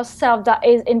part of ourselves that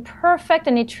is in perfect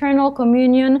and eternal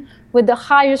communion with the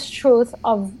highest truth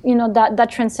of, that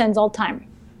transcends all time.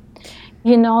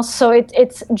 So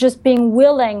it's just being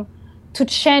willing to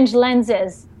change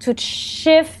lenses, to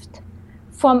shift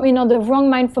from, the wrong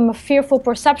mind, from a fearful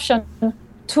perception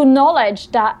to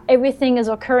knowledge that everything is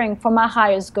occurring for my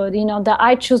highest good, that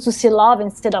I choose to see love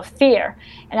instead of fear.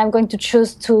 And I'm going to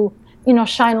choose to,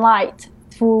 shine light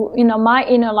through, my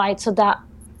inner light, so that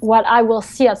what I will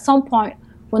see at some point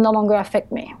will no longer affect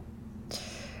me.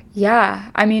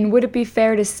 Yeah. I mean, would it be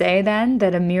fair to say then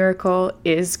that a miracle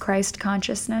is Christ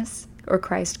consciousness? Or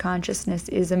Christ consciousness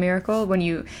is a miracle? When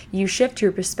you shift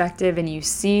your perspective and you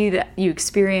see that, you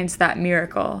experience that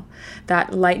miracle,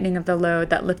 that lightening of the load,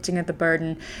 that lifting of the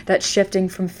burden, that shifting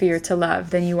from fear to love,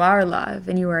 then you are love,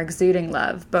 and you are exuding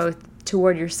love, both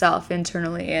toward yourself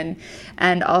internally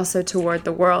and also toward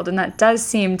the world. And that does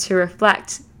seem to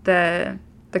reflect the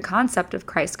concept of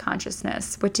Christ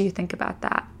consciousness. What do you think about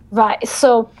that? Right.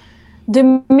 So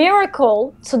the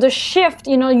miracle, so the shift,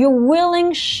 your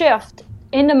willing shift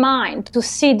in the mind to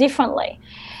see differently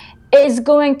is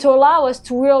going to allow us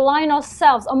to realign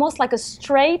ourselves almost like a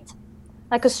straight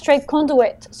like a straight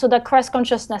conduit, so that Christ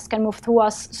consciousness can move through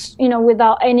us,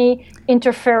 without any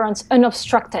interference,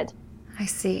 unobstructed. I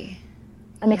see.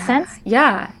 That makes sense?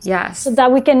 Yeah, yes. So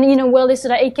that we can, so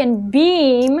that it can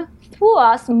beam through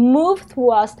us, move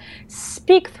through us,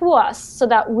 speak through us, so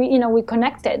that we're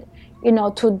connected,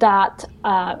 to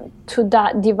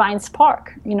that divine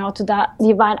spark, to that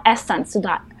divine essence, to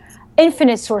that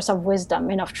infinite source of wisdom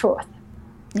and of truth.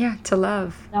 Yeah, to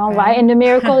love. Right? And the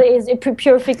miracle is a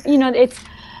purification. It's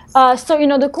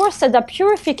the Course said that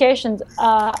purifications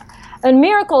and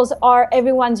miracles are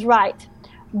everyone's right,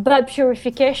 but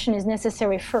purification is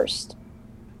necessary first.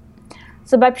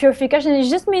 So by purification, it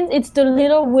just means it's the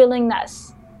little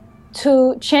willingness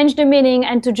to change the meaning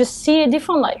and to just see it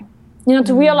differently.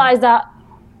 To realize that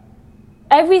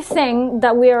everything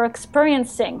that we are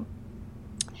experiencing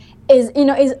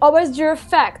is always the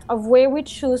effect of where we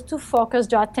choose to focus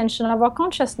the attention of our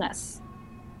consciousness.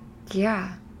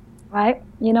 Yeah. Right?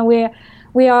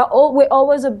 We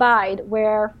always abide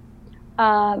where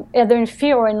either in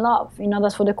fear or in love.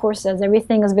 That's what the Course says.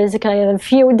 Everything is basically either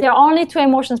fear. There are only two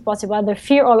emotions possible, either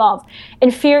fear or love.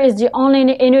 And fear is the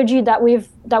only energy that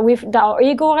our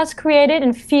ego has created,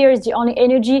 and fear is the only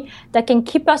energy that can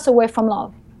keep us away from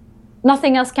love.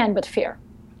 Nothing else can but fear.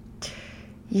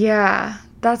 Yeah,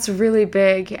 that's really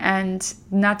big. And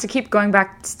not to keep going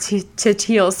back to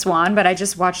Teal Swan, but I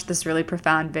just watched this really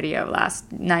profound video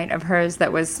last night of hers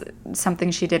that was something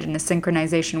she did in a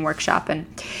synchronization workshop. And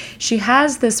she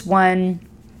has this one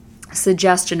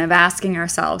suggestion of asking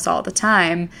ourselves all the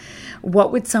time,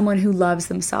 what would someone who loves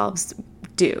themselves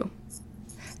do?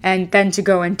 And then to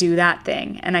go and do that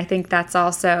thing. And I think that's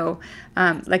also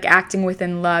like acting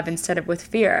within love instead of with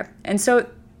fear. And so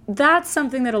that's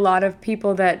something that a lot of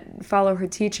people that follow her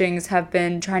teachings have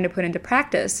been trying to put into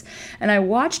practice. And I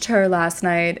watched her last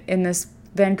night in this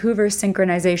Vancouver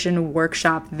synchronization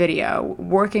workshop video,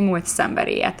 working with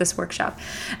somebody at this workshop.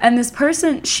 And this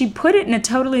person, she put it in a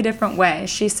totally different way.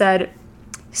 She said,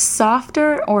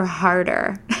 softer or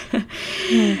harder?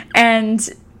 And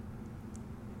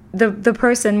the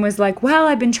person was like, well,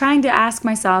 I've been trying to ask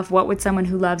myself, what would someone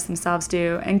who loves themselves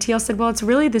do? And Teal said, well, it's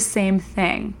really the same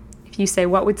thing. If you say,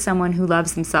 what would someone who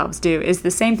loves themselves do? Is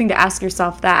the same thing to ask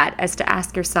yourself that as to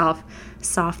ask yourself,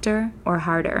 softer or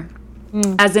harder?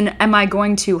 As in, am I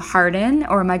going to harden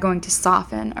or am I going to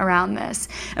soften around this?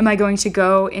 Am I going to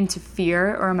go into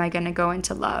fear or am I going to go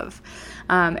into love?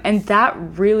 And that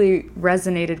really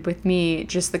resonated with me,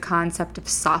 just the concept of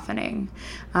softening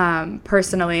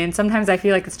personally. And sometimes I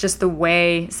feel like it's just the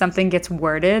way something gets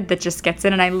worded that just gets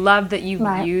in. And I love that you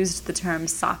used the term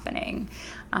softening.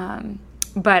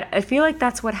 But I feel like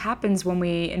that's what happens when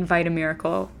we invite a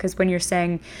miracle. Because when you're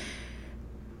saying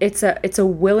it's a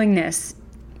willingness,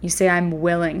 you say, I'm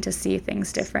willing to see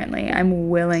things differently. I'm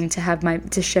willing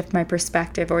to shift my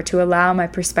perspective, or to allow my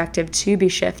perspective to be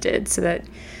shifted so that,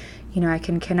 I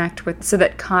can connect with, so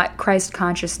that Christ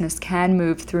consciousness can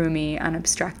move through me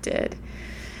unobstructed.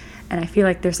 And I feel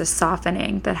like there's a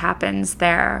softening that happens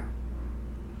there.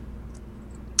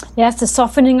 Yes, the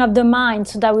softening of the mind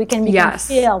so that we can become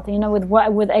filled, with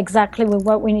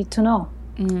what we need to know.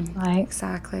 Right?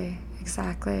 Exactly.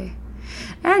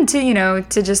 And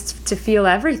to feel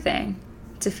everything,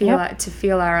 to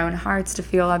feel our own hearts, to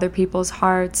feel other people's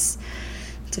hearts,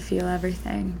 to feel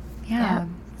everything. Yeah.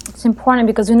 It's important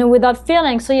because, without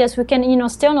feeling, so yes, we can,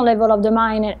 stay on the level of the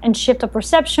mind and shift our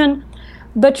perception,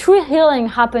 but true healing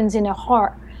happens in the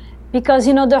heart because,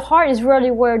 the heart is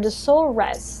really where the soul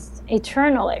rests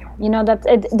eternally.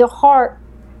 The heart,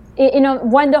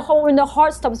 when the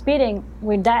heart stops beating,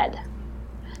 we're dead.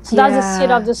 So that's the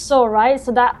seat of the soul, right?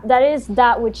 So that is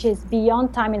that which is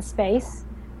beyond time and space.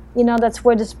 That's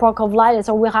where the spark of light is,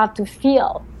 or we have to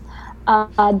feel.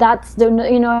 That's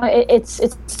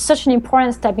it's such an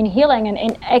important step in healing and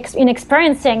in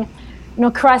experiencing,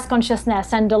 Christ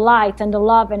consciousness and the light and the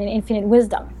love and infinite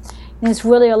wisdom. And it's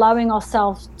really allowing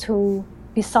ourselves to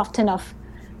be soft enough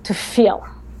to feel.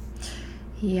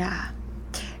 Yeah.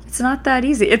 It's not that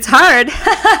easy. It's hard.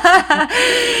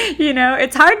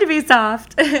 It's hard to be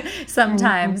soft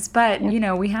sometimes, but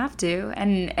we have to.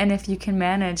 And if you can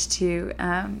manage to,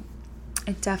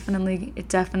 it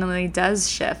definitely does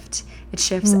shift. It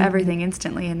shifts everything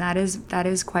instantly, and that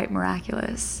is quite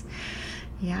miraculous.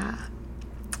 Yeah.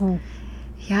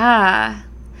 Yeah.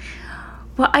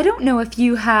 Well, I don't know if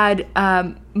you had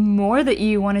more that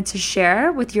you wanted to share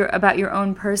about your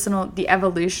own the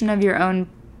evolution of your own,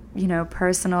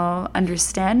 personal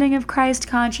understanding of Christ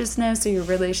consciousness or your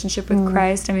relationship with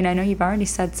Christ. I mean, I know you've already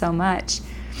said so much.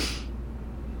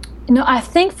 I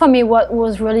think for me what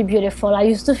was really beautiful, I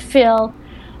used to feel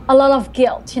a lot of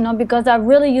guilt, because I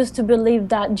really used to believe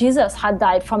that Jesus had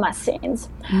died for my sins,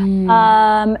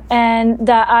 and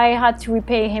that I had to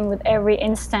repay him with every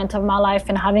instant of my life,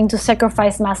 and having to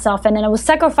sacrifice myself. And then I would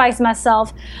sacrifice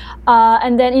myself,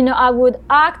 and then, I would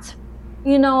act,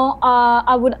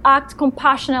 I would act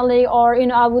compassionately, or,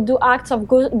 I would do acts of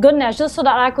goodness just so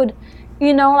that I could,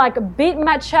 like beat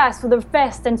my chest with a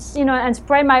fist and, and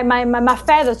spray my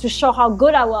feathers to show how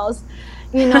good I was.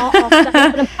 Of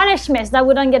the punishments that I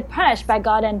wouldn't get punished by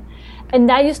God, and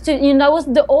that used to, that was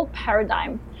the old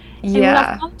paradigm. And what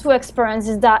I've come to experience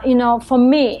is that, for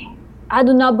me, I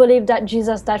do not believe that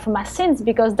Jesus died for my sins,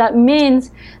 because that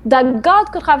means that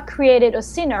God could have created a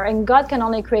sinner, and God can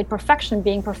only create perfection,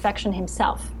 being perfection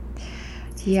himself.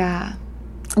 Yeah.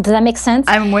 Does that make sense?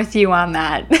 I'm with you on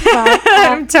that.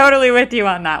 I'm totally with you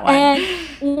on that one. And,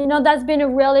 that's been a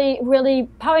really, really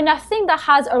powerful. And I think that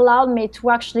has allowed me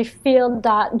to actually feel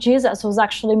that Jesus was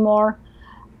actually more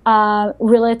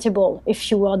relatable, if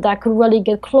you will, that I could really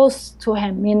get close to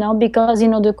him, because,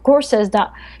 the Course says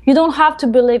that you don't have to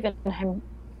believe in him.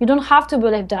 You don't have to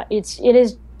believe that it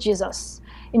is Jesus.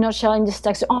 Sharing this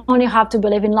text, you only have to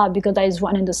believe in love, because that is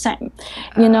one and the same,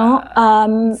 So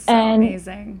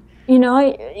amazing.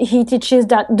 He teaches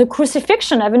that the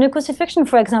crucifixion, even the crucifixion,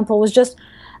 for example, was just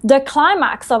the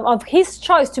climax of his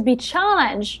choice to be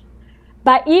challenged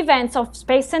by events of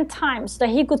space and time, so that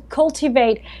he could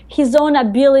cultivate his own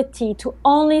ability to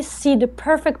only see the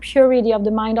perfect purity of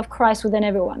the mind of Christ within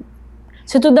everyone.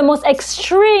 So to the most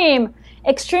extreme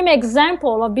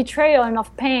example of betrayal and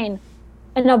of pain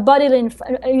and of bodily,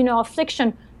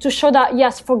 affliction, to show that,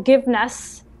 yes,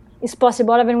 forgiveness is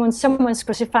possible even when someone is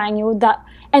crucifying you.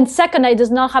 And second, that it does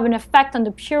not have an effect on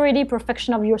the purity,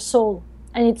 perfection of your soul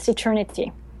and its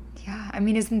eternity. Yeah, I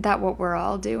mean, isn't that what we're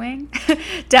all doing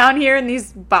down here in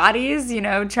these bodies?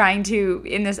 Trying to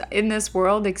in this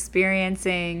world,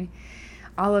 experiencing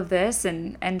all of this,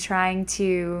 and trying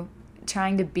to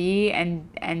be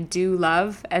and do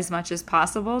love as much as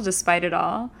possible, despite it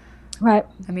all. Right.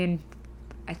 I mean,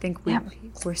 I think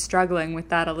we're struggling with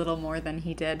that a little more than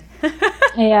he did.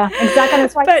 Yeah, exactly.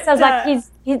 That's why he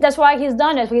says that's why he's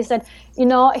done it. He said,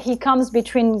 he comes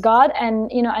between God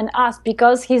and and us,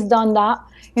 because he's done that.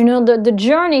 The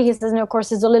journey, he says, of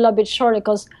course, is a little bit short,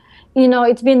 because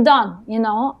it's been done.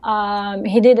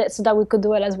 He did it so that we could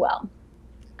do it as well.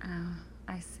 Oh,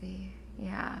 I see.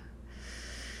 Yeah.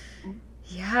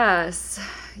 Yes.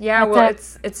 Yeah, well,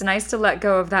 it's nice to let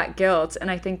go of that guilt,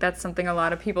 and I think that's something a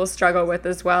lot of people struggle with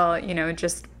as well,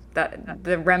 just that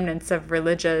the remnants of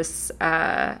religious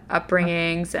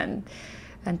upbringings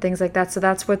and things like that. So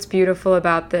that's what's beautiful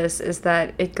about this, is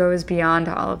that it goes beyond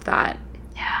all of that.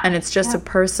 Yeah. And it's just a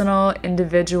personal,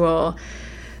 individual,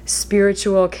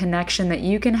 spiritual connection that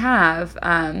you can have,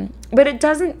 but it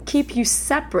doesn't keep you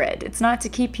separate. It's not to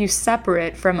keep you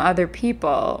separate from other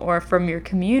people or from your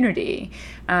community,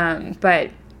 but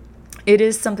it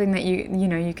is something that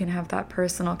you can have that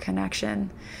personal connection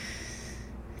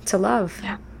to love.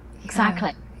 Yeah,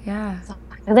 exactly. Yeah.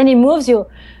 And then it moves you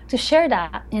to share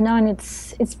that, and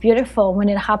it's beautiful when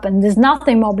it happens. There's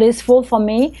nothing more blissful for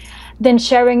me than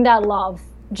sharing that love,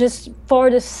 just for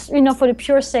this, for the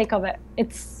pure sake of it.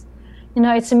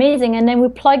 It's amazing. And then we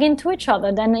plug into each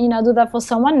other. Then, do that for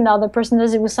someone, and the other person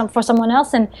does it for someone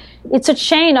else. And it's a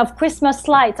chain of Christmas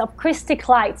lights, of Christic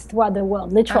lights throughout the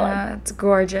world, literally. It's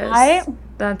gorgeous. Right?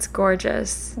 That's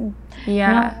gorgeous.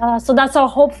 Yeah. So that's our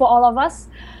hope for all of us,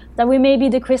 that we may be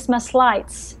the Christmas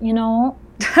lights,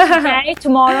 today,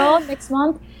 tomorrow, next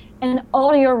month, and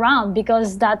all year round,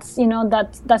 because that's,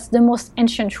 that's the most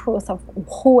ancient truth of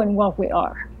who and what we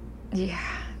are. Yeah.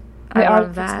 I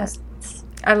love that.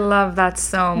 I love that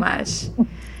so much.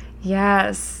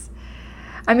 Yes.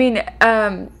 I mean,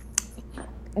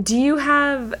 do you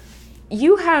have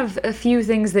a few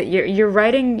things that you're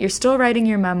writing, you're still writing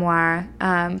your memoir,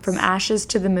 From Ashes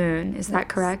to the Moon, is that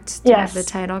correct? Do I have the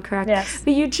title correct? Yes.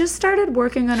 But you just started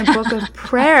working on a book of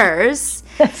prayers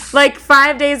like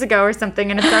 5 days ago or something,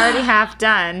 and it's already half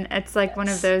done. It's like one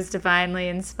of those divinely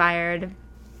inspired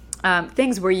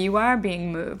things where you are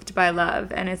being moved by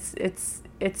love, and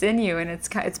it's in you, and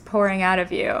it's pouring out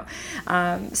of you.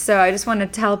 So I just want to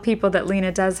tell people that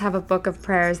Lena does have a book of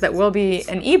prayers that will be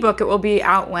an ebook. It will be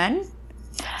out when?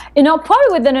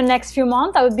 Probably within the next few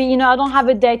months. I would be, I don't have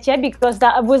a date yet, because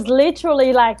that was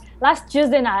literally like last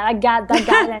Tuesday night. I got that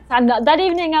guidance. And that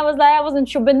evening I was like, I wasn't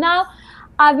sure. But now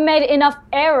I've made enough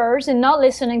errors in not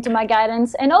listening to my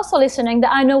guidance, and also listening,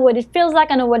 that I know what it feels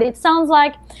like. I know what it sounds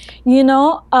like,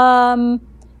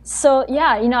 So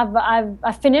yeah,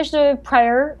 I've finished the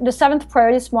prayer, the seventh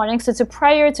prayer this morning. So it's a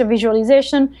prayer, it's a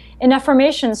visualization, an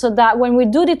affirmation, so that when we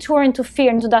do detour into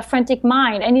fear, into that frantic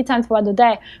mind, anytime throughout the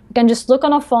day, we can just look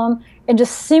on our phone and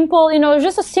just simple,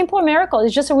 just a simple miracle.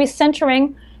 It's just a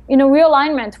recentering,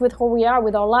 realignment with who we are,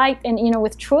 with our light, and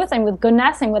with truth, and with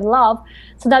goodness, and with love,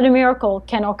 so that a miracle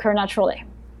can occur naturally.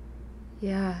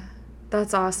 Yeah.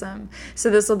 That's awesome. So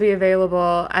this will be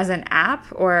available as an app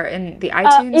or in the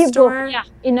iTunes store? Yeah,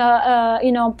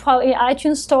 probably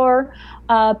iTunes store,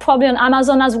 probably on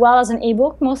Amazon as well as an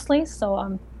ebook mostly.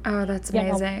 So oh, that's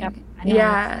amazing.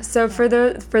 Yeah. So for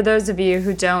those of you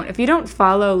who if you don't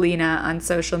follow Lena on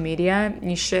social media,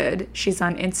 you should. She's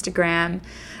on Instagram,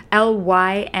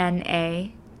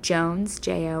 Lyna Jones,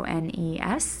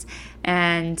 Jones,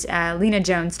 and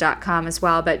lenajones.com as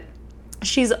well. But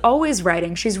she's always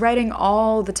writing. She's writing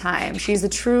all the time. She's a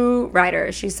true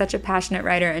writer. She's such a passionate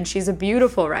writer, and she's a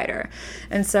beautiful writer.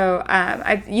 And so,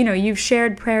 you've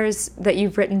shared prayers that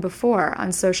you've written before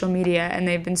on social media, and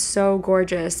they've been so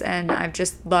gorgeous. And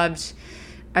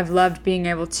I've loved being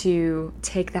able to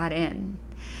take that in.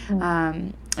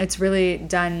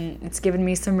 It's given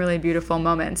me some really beautiful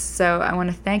moments. So I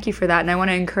want to thank you for that. And I want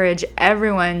to encourage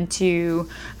everyone to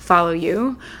follow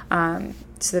you,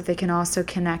 so that they can also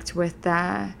connect with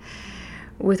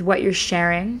what you're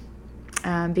sharing,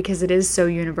 because it is so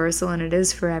universal and it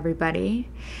is for everybody.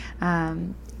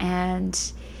 And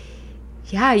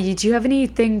yeah, do you have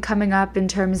anything coming up in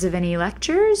terms of any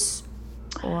lectures?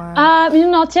 Or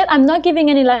not yet. I'm not giving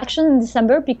any lectures in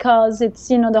December because it's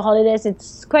the holidays.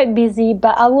 It's quite busy,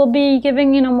 but I will be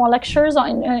giving more lectures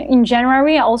in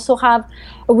January. I also have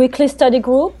a weekly study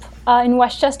group in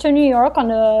Westchester, New York,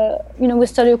 we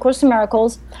study A Course in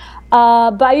Miracles.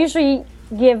 But I usually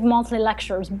give monthly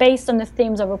lectures based on the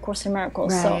themes of A Course in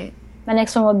Miracles. Right. So my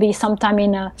next one will be sometime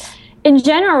in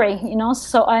January.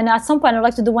 So, and at some point I'd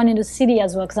like to do one in the city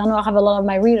as well, because I know I have a lot of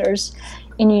my readers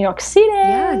in New York City.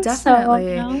 Yeah,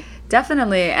 definitely. So,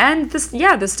 definitely. And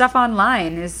the stuff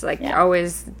online is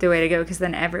always the way to go, because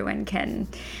then everyone can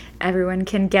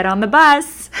get on the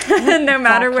bus no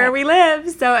matter where we live.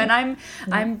 So, and I'm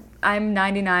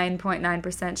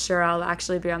 99.9% sure I'll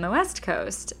actually be on the West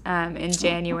Coast in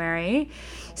January.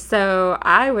 So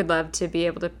I would love to be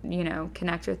able to,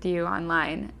 connect with you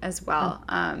online as well.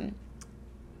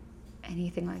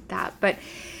 Anything like that. But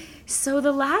so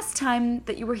the last time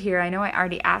that you were here, I know I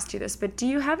already asked you this, but do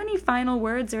you have any final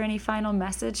words or any final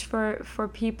message for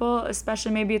people,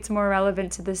 especially maybe it's more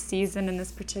relevant to this season and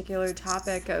this particular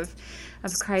topic of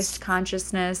Christ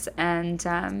consciousness and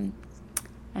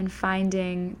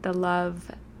finding the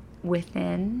love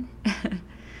within?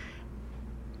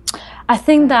 I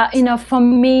think that, for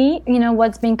me,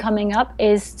 what's been coming up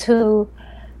is to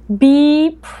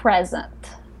be present,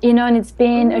 and it's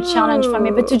been a challenge for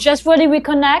me, but to just really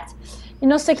reconnect,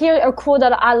 so here a quote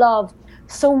that I love.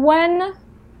 So when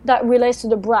that relates to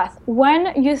the breath,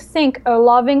 when you think a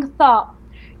loving thought,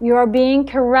 you are being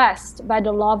caressed by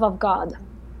the love of God.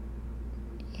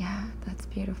 Yeah, that's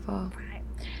beautiful.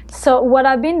 So what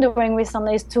I've been doing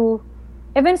recently is to,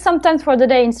 even sometimes for the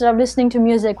day, instead of listening to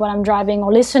music when I'm driving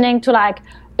or listening to a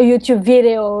YouTube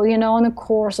video, on a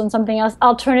course on something else,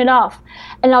 I'll turn it off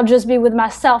and I'll just be with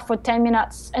myself for 10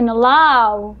 minutes and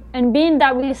allow, and be in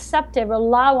that receptive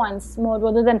allowance mode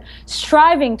rather than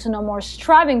striving to know more,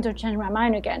 striving to change my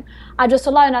mind again. I just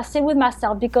allow and I sit with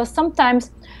myself, because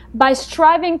sometimes by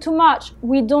striving too much,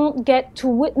 we don't get to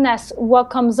witness what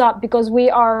comes up, because we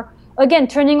are, again,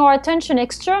 turning our attention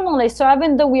externally. So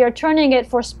even though we are turning it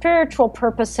for spiritual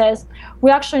purposes,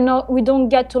 we don't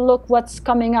get to look what's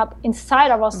coming up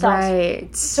inside of ourselves.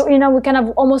 Right. So, we're kind of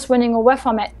almost running away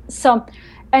from it. So,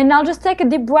 and I'll just take a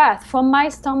deep breath from my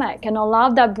stomach and allow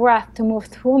that breath to move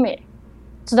through me,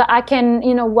 so that I can,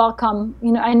 welcome,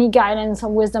 any guidance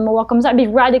or wisdom or what comes up. Be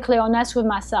radically honest with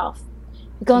myself.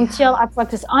 Because until I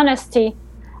practice honesty,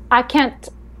 I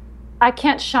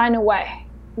can't shine away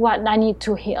what I need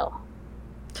to heal.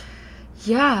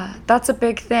 Yeah, that's a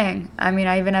big thing. I mean,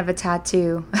 I even have a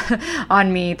tattoo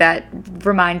on me that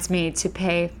reminds me to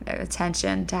pay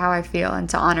attention to how I feel and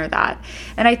to honor that.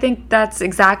 And I think that's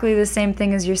exactly the same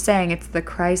thing as you're saying. It's the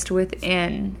Christ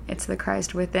within. It's the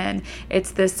Christ within.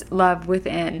 It's this love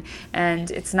within.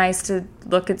 And it's nice to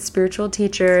look at spiritual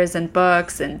teachers and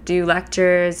books and do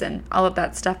lectures and all of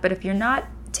that stuff. But if you're not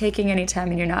taking any time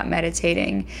and you're not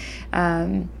meditating,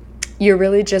 you're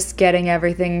really just getting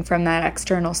everything from that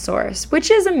external source, which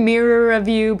is a mirror of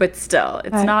you, but still,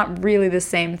 it's not really the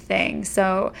same thing.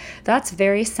 So that's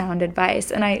very sound advice.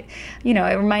 And it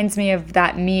reminds me of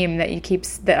that meme that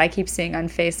I keep seeing on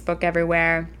Facebook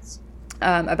everywhere,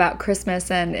 about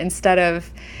Christmas, and instead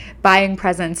of buying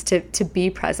presents, to be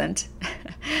present.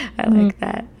 I like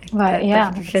that. Right,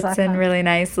 that fits in really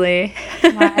nicely.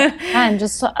 Right. And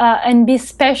just and be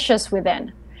spacious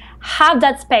within. Have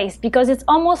that space, because it's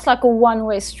almost like a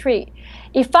one-way street.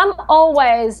 If I'm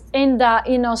always in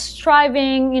the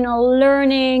striving,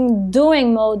 learning,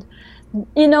 doing mode,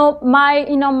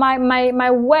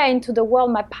 my way into the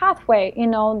world, my pathway,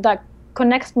 that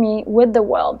connects me with the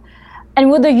world and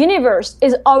with the universe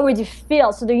is already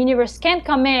filled. So the universe can't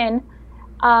come in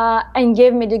and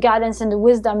give me the guidance and the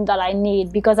wisdom that I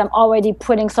need, because I'm already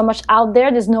putting so much out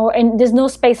there. There's no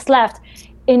space left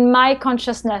in my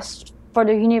consciousness for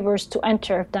the universe to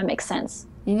enter, if that makes sense.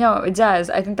 It does.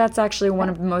 I think that's actually one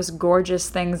of the most gorgeous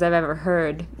things I've ever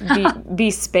heard.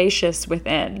 Be spacious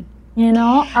within.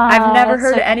 I've never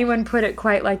heard anyone put it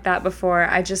quite like that before.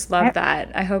 I just love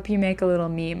that. I hope you make a little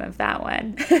meme of that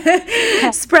one.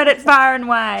 Spread it far and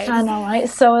wide. I know, right?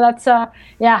 So that's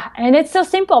and it's so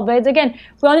simple. But again,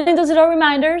 we only need those little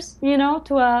reminders,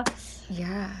 to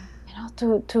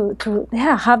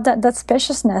have that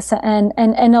spaciousness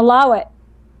and allow it.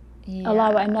 Yeah.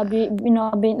 Allow it and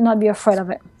not be afraid of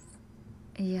it.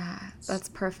 Yeah, that's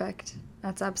perfect.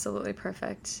 That's absolutely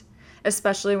perfect.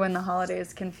 Especially when the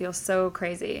holidays can feel so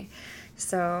crazy.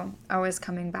 So always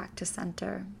coming back to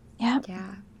center. Yeah.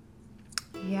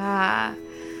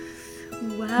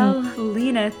 Well,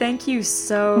 Lena, thank you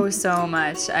so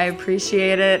much. I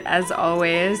appreciate it as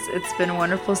always. It's been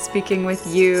wonderful speaking with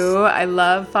you. I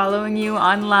love following you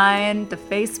online, the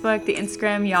Facebook, the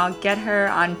Instagram. Y'all get her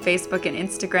on Facebook and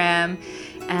Instagram.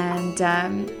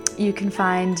 And you can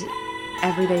find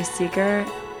Everyday Seeker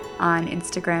on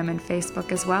Instagram and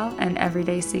Facebook as well, and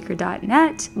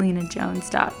everydayseeker.net,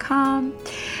 lenajones.com.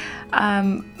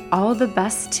 All the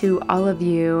best to all of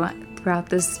you throughout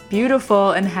this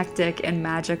beautiful and hectic and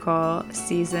magical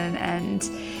season, and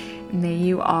may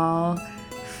you all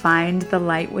find the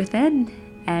light within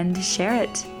and share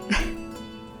it.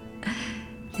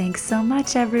 Thanks so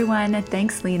much, everyone.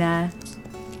 Thanks, Lena.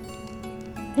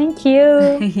 Thank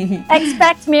you.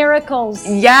 Expect miracles.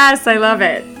 Yes, I love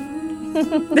it.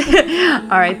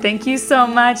 All right, thank you so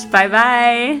much.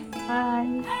 Bye-bye.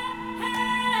 Bye.